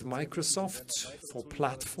collaboration with Microsoft for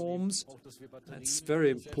platforms. That's very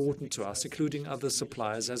important to us, including other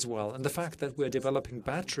suppliers as well. And the fact that we're developing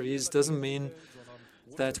batteries doesn't mean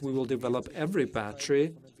that we will develop every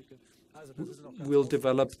battery. We'll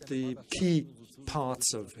develop the key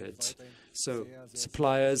parts of it. So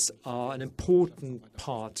suppliers are an important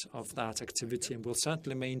part of that activity, and we'll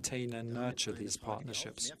certainly maintain and nurture these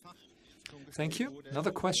partnerships. Thank you.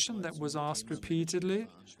 Another question that was asked repeatedly.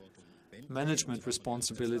 management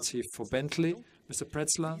responsibility for Bentley. Mr.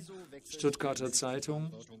 Pretzler, Stuttgarter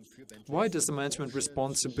Zeitung. Why does the management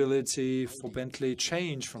responsibility for Bentley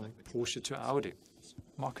change from Porsche to Audi?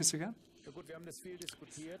 Markus again?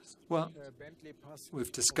 Well,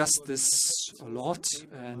 we've discussed this a lot,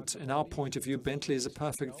 and in our point of view, Bentley is a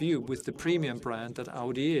perfect view with the premium brand that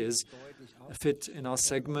Audi is, a fit in our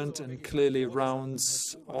segment and clearly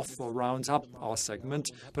rounds off or rounds up our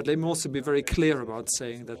segment. But let me also be very clear about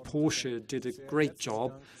saying that Porsche did a great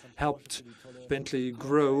job, helped Bentley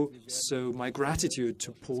grow, so my gratitude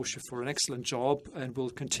to Porsche for an excellent job, and will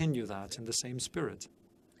continue that in the same spirit.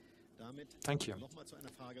 Thank you.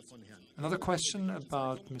 Another question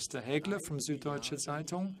about Mr. Hegler from Süddeutsche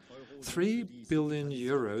Zeitung. 3 billion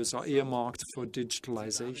euros are earmarked for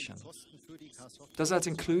digitalization. Does that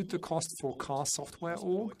include the cost for car software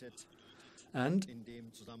org? And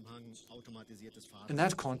in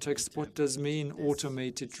that context, what does mean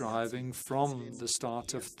automated driving from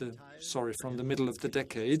the middle of the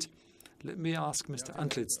decade? Let me ask Mr.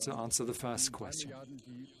 Antlitz to answer the first question.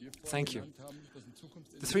 Thank you.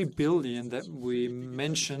 The 3 billion that we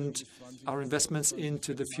mentioned are investments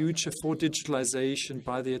into the future for digitalization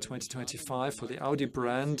by the year 2025 for the Audi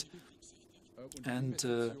brand and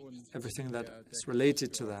everything that is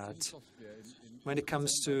related to that. When it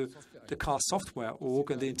comes to the car software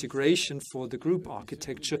org and the integration for the group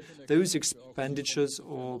architecture, those expenditures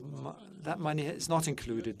or that money is not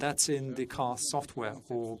included. That's in the car software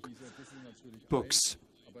org books.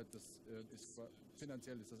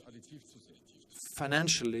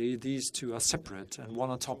 Financially, these two are separate and one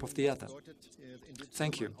on top of the other.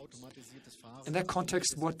 Thank you. In that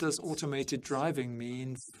context, what does automated driving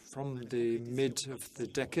mean from the mid of the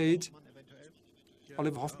decade?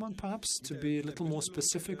 Oliver Hoffmann, perhaps, to be a little more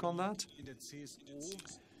specific on that?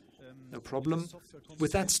 No problem.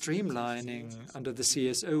 With that streamlining under the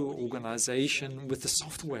CSO organization, with the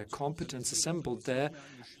software competence assembled there,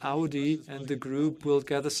 Audi and the group will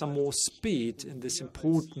gather some more speed in this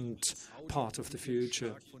important part of the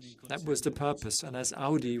future. That was the purpose, and as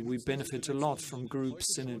Audi, we benefit a lot from group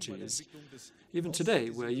synergies. Even today,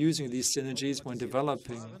 we're using these synergies when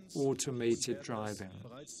developing automated driving.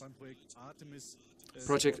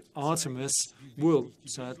 Project Artemis will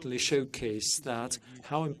certainly showcase that,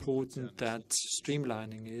 how important that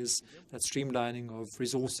streamlining is, that streamlining of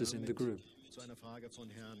resources in the group.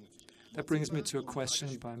 That brings me to a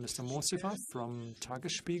question by Mr. Morsifa from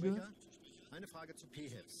Tagesspiegel.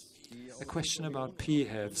 A question about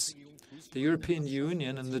PHEVs. The European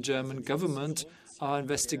Union and the German government are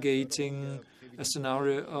investigating a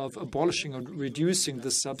scenario of abolishing or reducing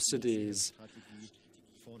the subsidies.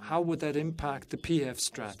 How would that impact the PHEV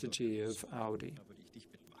strategy of Audi?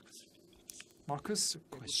 Markus, a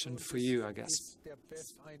question for you, I guess.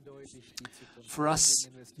 For us,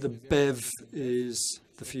 the BEV is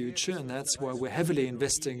the future, and that's why we're heavily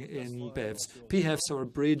investing in BEVs. PHEVs are a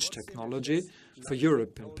bridge technology for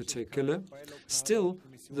Europe in particular. Still,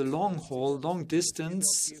 the long haul, long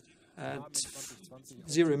distance at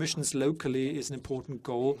zero emissions locally is an important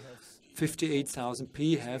goal. 58,000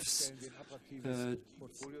 PHEVs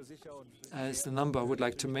as the number I would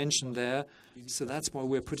like to mention there. So that's why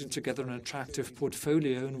we're putting together an attractive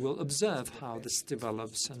portfolio, and we'll observe how this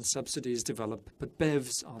develops and subsidies develop. But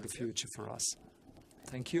BEVs are the future for us.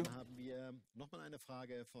 Thank you.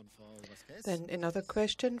 Then another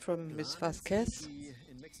question from Ms. Vasquez.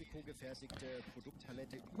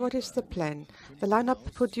 What is the plan? The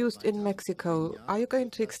lineup produced in Mexico, are you going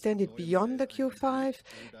to extend it beyond the Q5?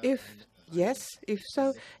 If yes, if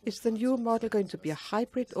so, is the new model going to be a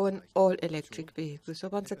hybrid or an all-electric vehicle? So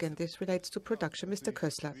once again, this relates to production. Mr.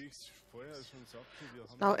 Kössler.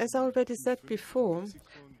 Now, as I already said before,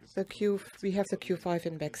 we have the Q5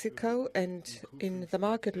 in Mexico, and in the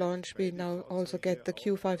market launch, we now also get the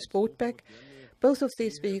Q5 Sportback. Both of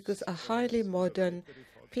these vehicles are highly modern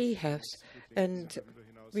PHEVs, and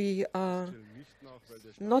we are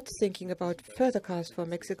not thinking about further cars for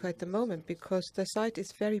Mexico at the moment because the site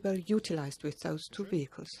is very well utilized with those two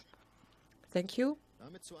vehicles. Thank you.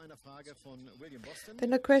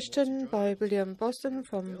 Then a question by William Boston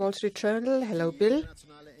from Wall Street Journal. Hello, Bill.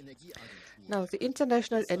 Now, the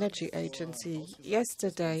International Energy Agency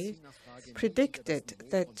yesterday predicted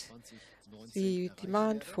that the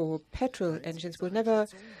demand for petrol engines will never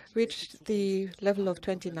reach the level of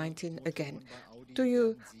 2019 again. Do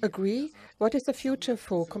you agree? What is the future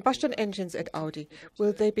for combustion engines at Audi?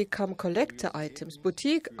 Will they become collector items,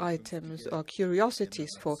 boutique items, or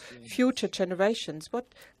curiosities for future generations?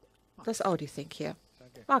 What does Audi think here?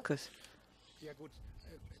 Markus.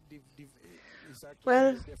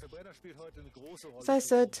 Well, as I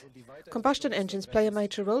said, combustion engines play a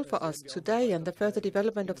major role for us today, and the further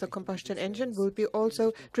development of the combustion engine will be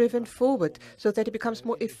also driven forward so that it becomes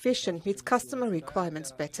more efficient, meets customer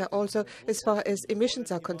requirements better. Also, as far as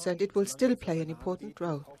emissions are concerned, it will still play an important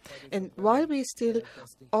role. And while we still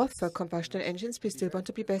offer combustion engines, we still want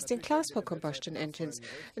to be best in class for combustion engines.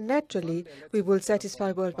 And naturally, we will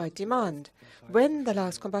satisfy worldwide demand. When the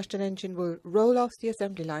last combustion engine will roll off the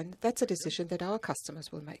assembly line, that's a decision that our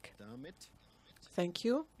customers will make. Thank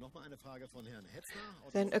you.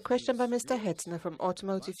 Then a question by Mr. Hetzner from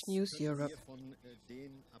Automotive News Europe.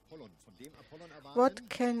 What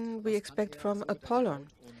can we expect from Apollon?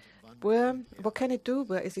 What can it do?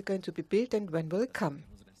 Where is it going to be built, and when will it come?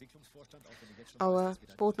 Our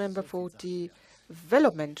board member for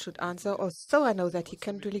development should answer, although I know that he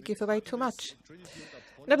can't really give away too much.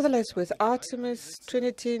 Nevertheless, with Artemis,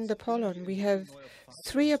 Trinity, and Apollon, we have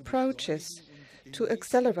 3 approaches to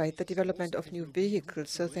accelerate the development of new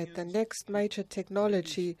vehicles so that the next major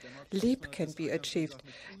technology leap can be achieved,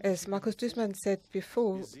 as Markus Duesmann said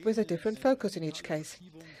before, with a different focus in each case.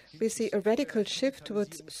 We see a radical shift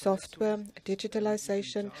towards software,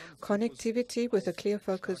 digitalization, connectivity, with a clear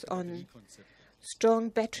focus on strong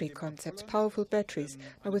battery concepts, powerful batteries.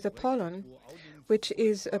 Now with Apollon, which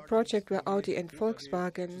is a project where Audi and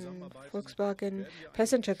Volkswagen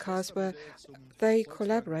passenger cars, where they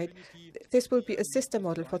collaborate, this will be a system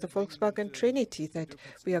model for the Volkswagen Trinity that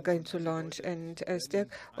we are going to launch. And as Dirk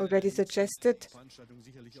already suggested,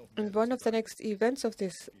 in one of the next events of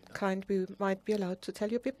this kind, we might be allowed to tell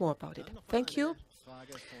you a bit more about it. Thank you.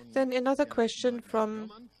 Then another question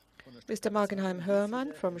from Mr. Margenheim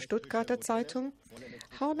Hörmann from Stuttgarter Zeitung.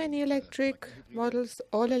 How many electric models,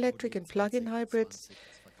 all electric and plug-in hybrids,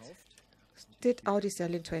 did Audi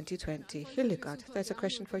sell in 2020? Hildegard, that's a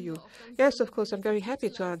question for you. Yes, of course, I'm very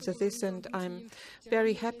happy to answer this, and I'm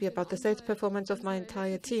very happy about the sales performance of my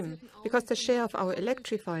entire team, because the share of our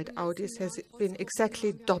electrified Audis has been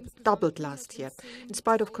exactly doubled last year. In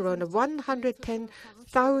spite of Corona,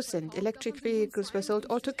 110,000 electric vehicles were sold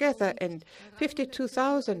altogether, and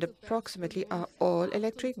 52,000 approximately are all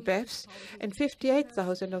electric BEVs, and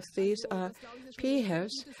 58,000 of these are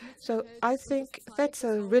PHEVs. So I think that's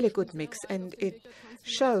a really good mix, and it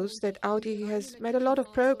shows that Audi has made a lot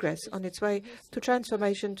of progress on its way to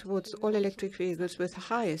transformation towards all electric vehicles with the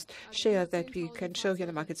highest share that we can show here in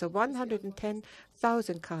the market. So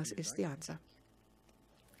 110,000 cars is the answer.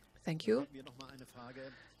 Thank you.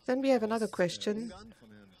 Then we have another question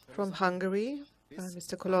from Hungary,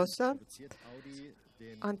 Mr. Kolosa.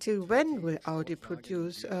 Until when will Audi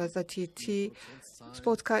produce the TT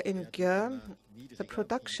sports car in Győr? The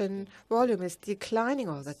production volume is declining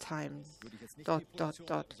all the time. ...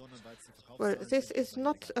 Well, this is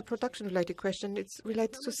not a production-related question. It's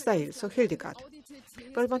related to sales. So Hildegard.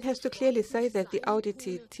 But one has to clearly say that the Audi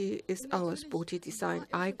TT is our sporty design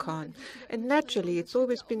icon. And naturally, it's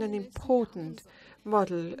always been an important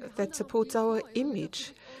model that supports our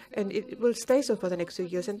image, and it will stay so for the next few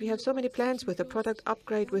years. And we have so many plans with the product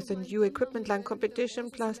upgrade, with the new equipment line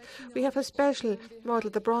competition, plus we have a special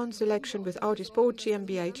model, the bronze selection with Audi Sport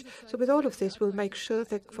GmbH. So with all of this, we'll make sure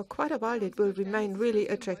that for quite a while it will remain really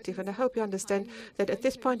attractive. And I hope you understand that at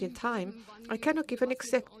this point in time, I cannot give an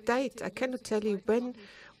exact date. I cannot tell you when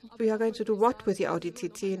we are going to do what with the Audi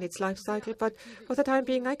TT in its life cycle, but for the time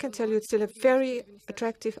being, I can tell you it's still a very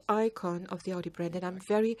attractive icon of the Audi brand, and I'm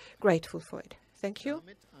very grateful for it. Thank you.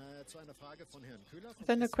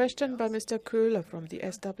 Then a question by Mr. Köhler from the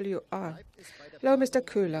SWR. Hello, Mr.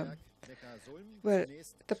 Köhler. Well,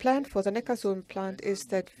 the plan for the Neckarsulm plant is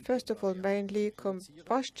that, first of all, mainly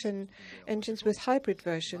combustion engines with hybrid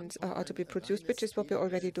versions are to be produced, which is what we're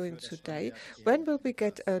already doing today. When will we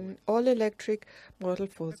get an all-electric model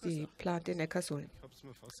for the plant in Neckarsulm?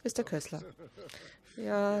 Mr. Kössler.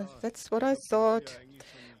 Yeah, that's what I thought.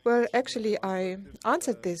 Well, actually, I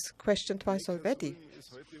answered this question twice already.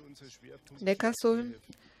 Neckarsulm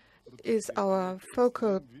is our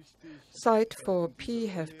focal site for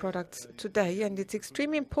PHEV products today, and it's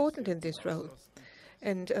extremely important in this role.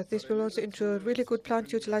 And this will also ensure really good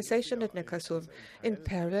plant utilization at Neckarsulm. In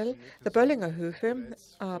parallel, the Böllingerhöfe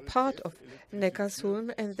are part of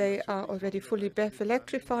Neckarsulm, and they are already fully BEV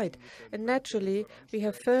electrified. And naturally, we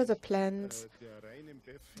have further plans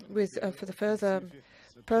with for the further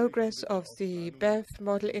progress of the BEV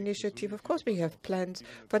model initiative. Of course, we have plans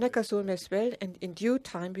for Neckarsulm as well, and in due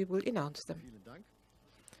time we will announce them.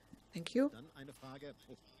 Thank you.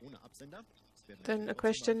 Then a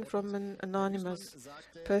question from an anonymous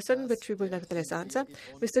person, which we will nevertheless answer.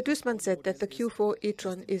 Mr. Dußmann said that the Q4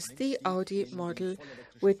 e-tron is the Audi model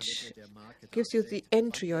which gives you the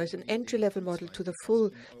entry, or is an entry-level model to the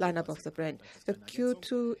full lineup of the brand. The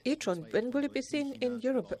Q2 e-tron, when will it be seen in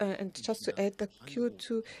Europe? And just to add, the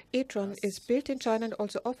Q2 e-tron is built in China and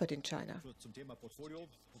also offered in China.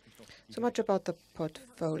 So much about the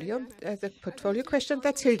portfolio. The portfolio question,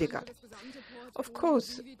 that's Hildegard. Of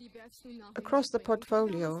course, across the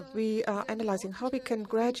portfolio, we are analyzing how we can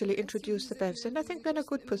gradually introduce the BEVs. And I think we're in a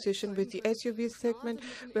good position with the SUV segment,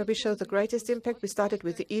 where we show the greatest impact. We started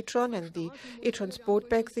with the e-tron and the e-tron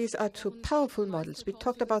Sportback. These are two powerful models. We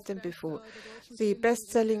talked about them before. The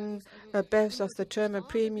best-selling BEVs of the German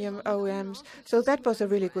premium OEMs. So that was a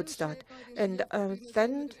really good start. And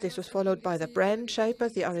then this was followed by the brand shaper,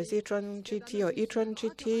 the RS e-tron GT or e-tron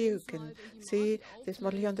GT. You can see this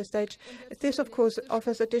model here on the stage. This, of course,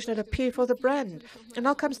 offers additional appeal for the brand. And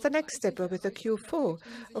now comes the next step with the Q4.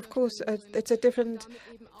 Of course, it's a different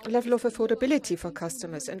level of affordability for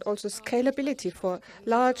customers and also scalability for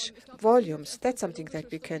large volumes. That's something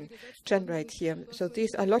that we can generate here. So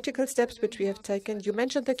these are logical steps which we have taken. You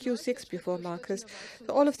mentioned the Q6 before, Markus.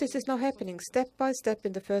 So all of this is now happening step by step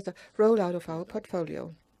in the further rollout of our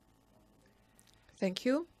portfolio. Thank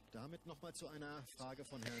you.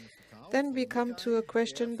 Then we come to a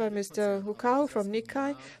question by Mr. Hukau from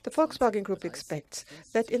Nikkei. The Volkswagen Group expects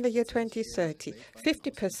that in the year 2030,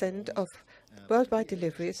 50% of worldwide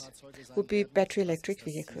deliveries will be battery electric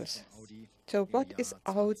vehicles. So what is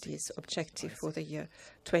Audi's objective for the year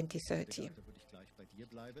 2030?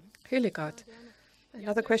 Hildegard,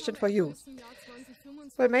 another question for you.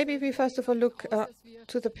 Well, maybe we first of all look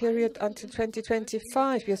to the period until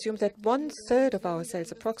 2025. We assume that 1/3 of our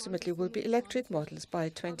sales approximately will be electric models by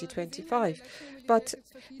 2025. But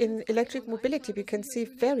in electric mobility, we can see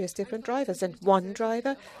various different drivers. And one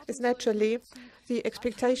driver is naturally the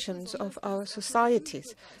expectations of our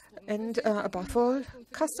societies. And above all,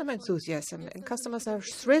 customer enthusiasm. And customers are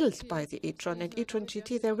thrilled by the e-tron and e-tron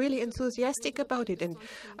GT. They're really enthusiastic about it. And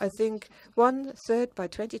I think 1/3 by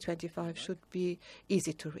 2025 should be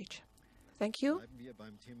easy to reach. Thank you.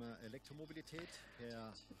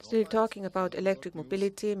 Still talking about electric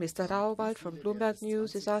mobility, Mr. Rauwald from Bloomberg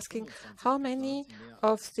News is asking how many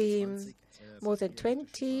of the more than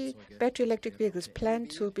 20 battery electric vehicles planned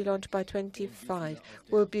to be launched by 2025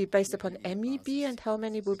 will be based upon MEB and how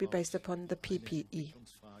many will be based upon the PPE.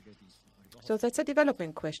 So that's a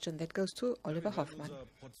development question that goes to Oliver Hoffmann.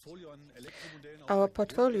 Our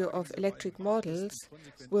portfolio of electric models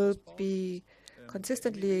will be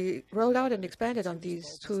consistently rolled out and expanded on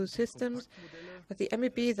these two systems. The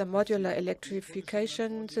MEB, the modular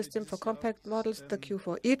electrification system for compact models, the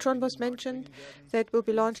Q4 e-tron was mentioned, that will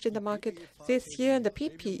be launched in the market this year, and the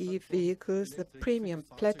PPE vehicles, the premium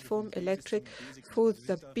platform electric for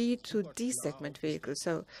the B to D segment vehicles.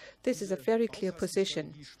 So this is a very clear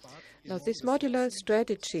position. Now, this modular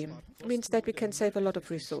strategy means that we can save a lot of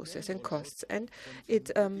resources and costs, and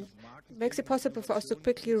it makes it possible for us to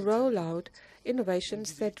quickly roll out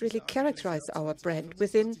innovations that really characterize our brand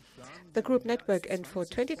within the group network. And for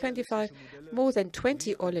 2025, more than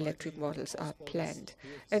 20 all-electric models are planned,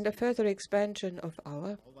 and a further expansion of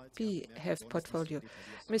our PHEV portfolio.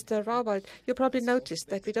 Mr. Rauwald, you probably noticed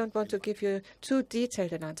that we don't want to give you too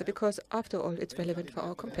detailed an answer because, after all, it's relevant for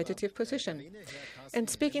our competitive position. And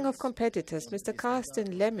speaking of competitors, Mr.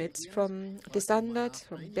 Carsten Lemitz from De Standard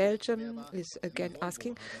from Belgium is again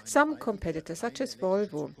asking, some competitors, such as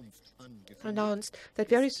Volvo, announced that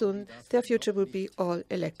very soon their future will be all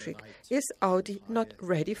electric. Is Audi not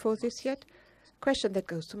ready for this yet? Question that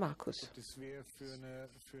goes to Markus.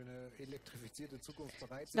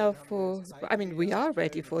 Now, we are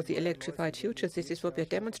ready for the electrified future. This is what we're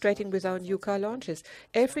demonstrating with our new car launches.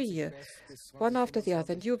 Every year, one after the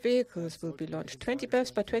other, new vehicles will be launched. 20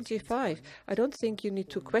 BEVs by 25. I don't think you need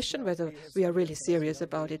to question whether we are really serious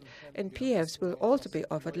about it. And PHEVs will also be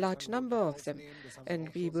offered, large number of them. And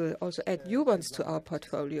we will also add new ones to our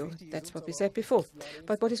portfolio. That's what we said before.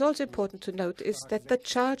 But what is also important to note is that the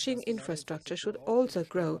charging infrastructure should also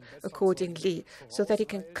grow accordingly so that it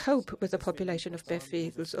can cope with the population of BEV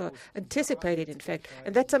vehicles, or anticipate it, in fact.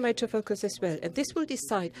 And that's a major focus as well. And this will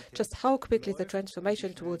decide just how quickly the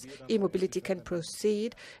transformation towards e-mobility can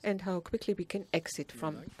proceed and how quickly we can exit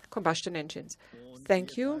from combustion engines.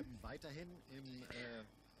 Thank you.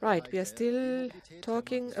 Right, we are still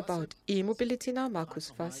talking about e-mobility now. Markus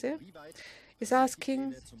Fasse is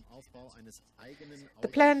asking the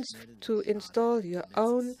plans to install your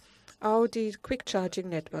own Audi quick charging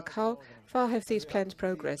network. How far have these plans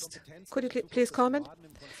progressed? Could you please comment?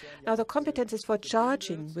 Now, the competences for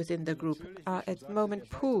charging within the group are at the moment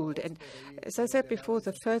pooled. And as I said before,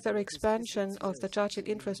 the further expansion of the charging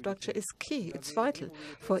infrastructure is key. It's vital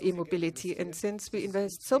for e-mobility. And since we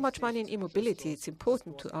invest so much money in e-mobility, it's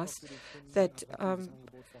important to us that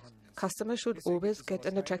customers should always get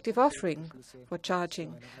an attractive offering for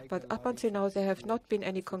charging. But up until now, there have not been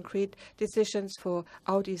any concrete decisions for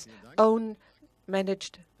Audi's own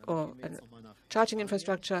managed or charging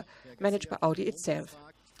infrastructure managed by Audi itself.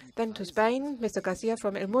 Then to Spain, Mr. Garcia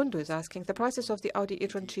from El Mundo is asking, the prices of the Audi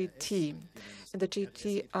e-tron GT and the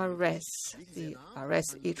GT RS, the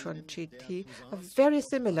RS e-tron GT, are very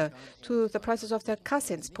similar to the prices of their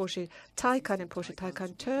cousins, Porsche Taycan and Porsche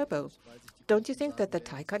Taycan Turbo. Don't you think that the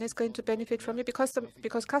Taycan is going to benefit from it?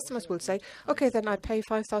 Because customers will say, okay, then I pay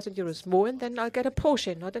 5,000 euros more and then I'll get a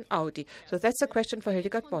Porsche, not an Audi. So that's a question for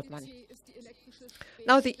Hildegard Wortmann.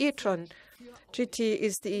 Now the e-tron GT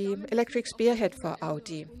is the electric spearhead for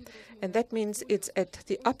Audi, and that means it's at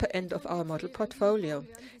the upper end of our model portfolio.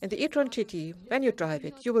 And the e-tron GT, when you drive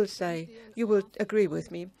it, you will say, you will agree with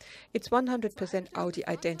me, it's 100% Audi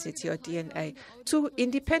identity or DNA. Two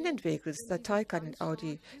independent vehicles, the Taycan and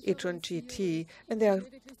Audi e-tron GT, and they are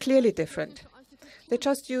clearly different. They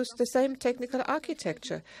just use the same technical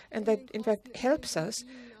architecture, and that in fact helps us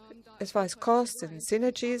as far as costs and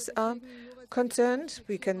synergies are concerned.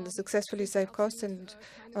 We can successfully save costs and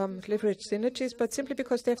leverage synergies, but simply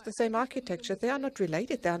because they have the same architecture, they are not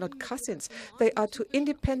related, they are not cousins. They are two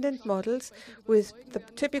independent models with the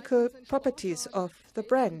typical properties of the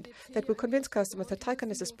brand that will convince customers. The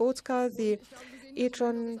Taycan is a sports car, the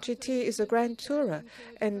e-tron GT is a grand tourer,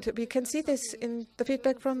 and we can see this in the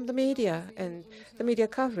feedback from the media and the media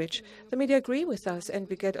coverage. The media agree with us, and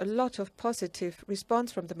we get a lot of positive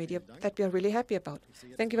response from the media that we are really happy about.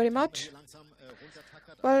 Thank you very much.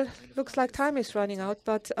 Well, looks like time is running out,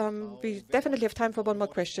 but we definitely have time for one more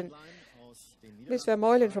question. Ms.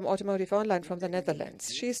 Vermeulen from Automotive Online from the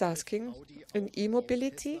Netherlands. She's asking, in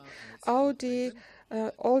e-mobility, Audi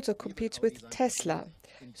also competes with Tesla.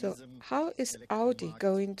 So how is Audi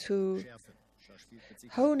going to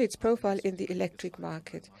hone its profile in the electric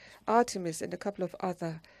market? Artemis and a couple of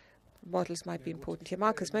other models might be important here.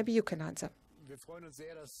 Markus, maybe you can answer.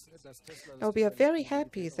 Now, we are very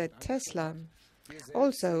happy that Tesla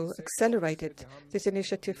also accelerated this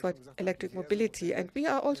initiative for electric mobility, and we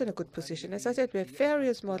are also in a good position. As I said, we have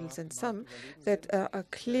various models and some that are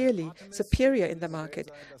clearly superior in the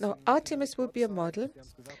market. Now, Artemis will be a model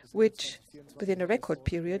which, within a record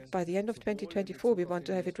period, by the end of 2024, we want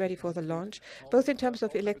to have it ready for the launch, both in terms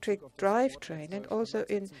of electric drivetrain and also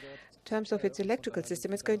in terms of its electrical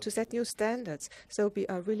system. It's going to set new standards. So we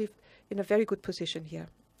are really in a very good position here.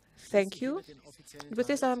 Thank you. With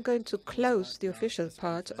this, I'm going to close the official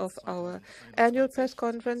part of our annual press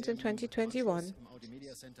conference in 2021.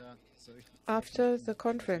 After the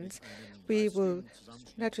conference, we will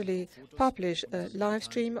naturally publish a live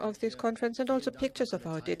stream of this conference and also pictures of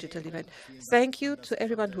our digital event. Thank you to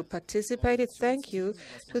everyone who participated. Thank you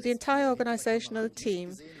to the entire organizational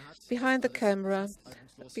team behind the camera,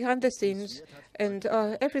 behind the scenes, and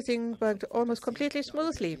everything worked almost completely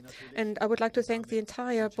smoothly. And I would like to thank the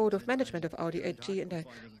entire board of management of Audi AG, and I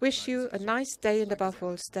wish you a nice day, and above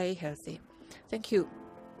all, stay healthy. Thank you.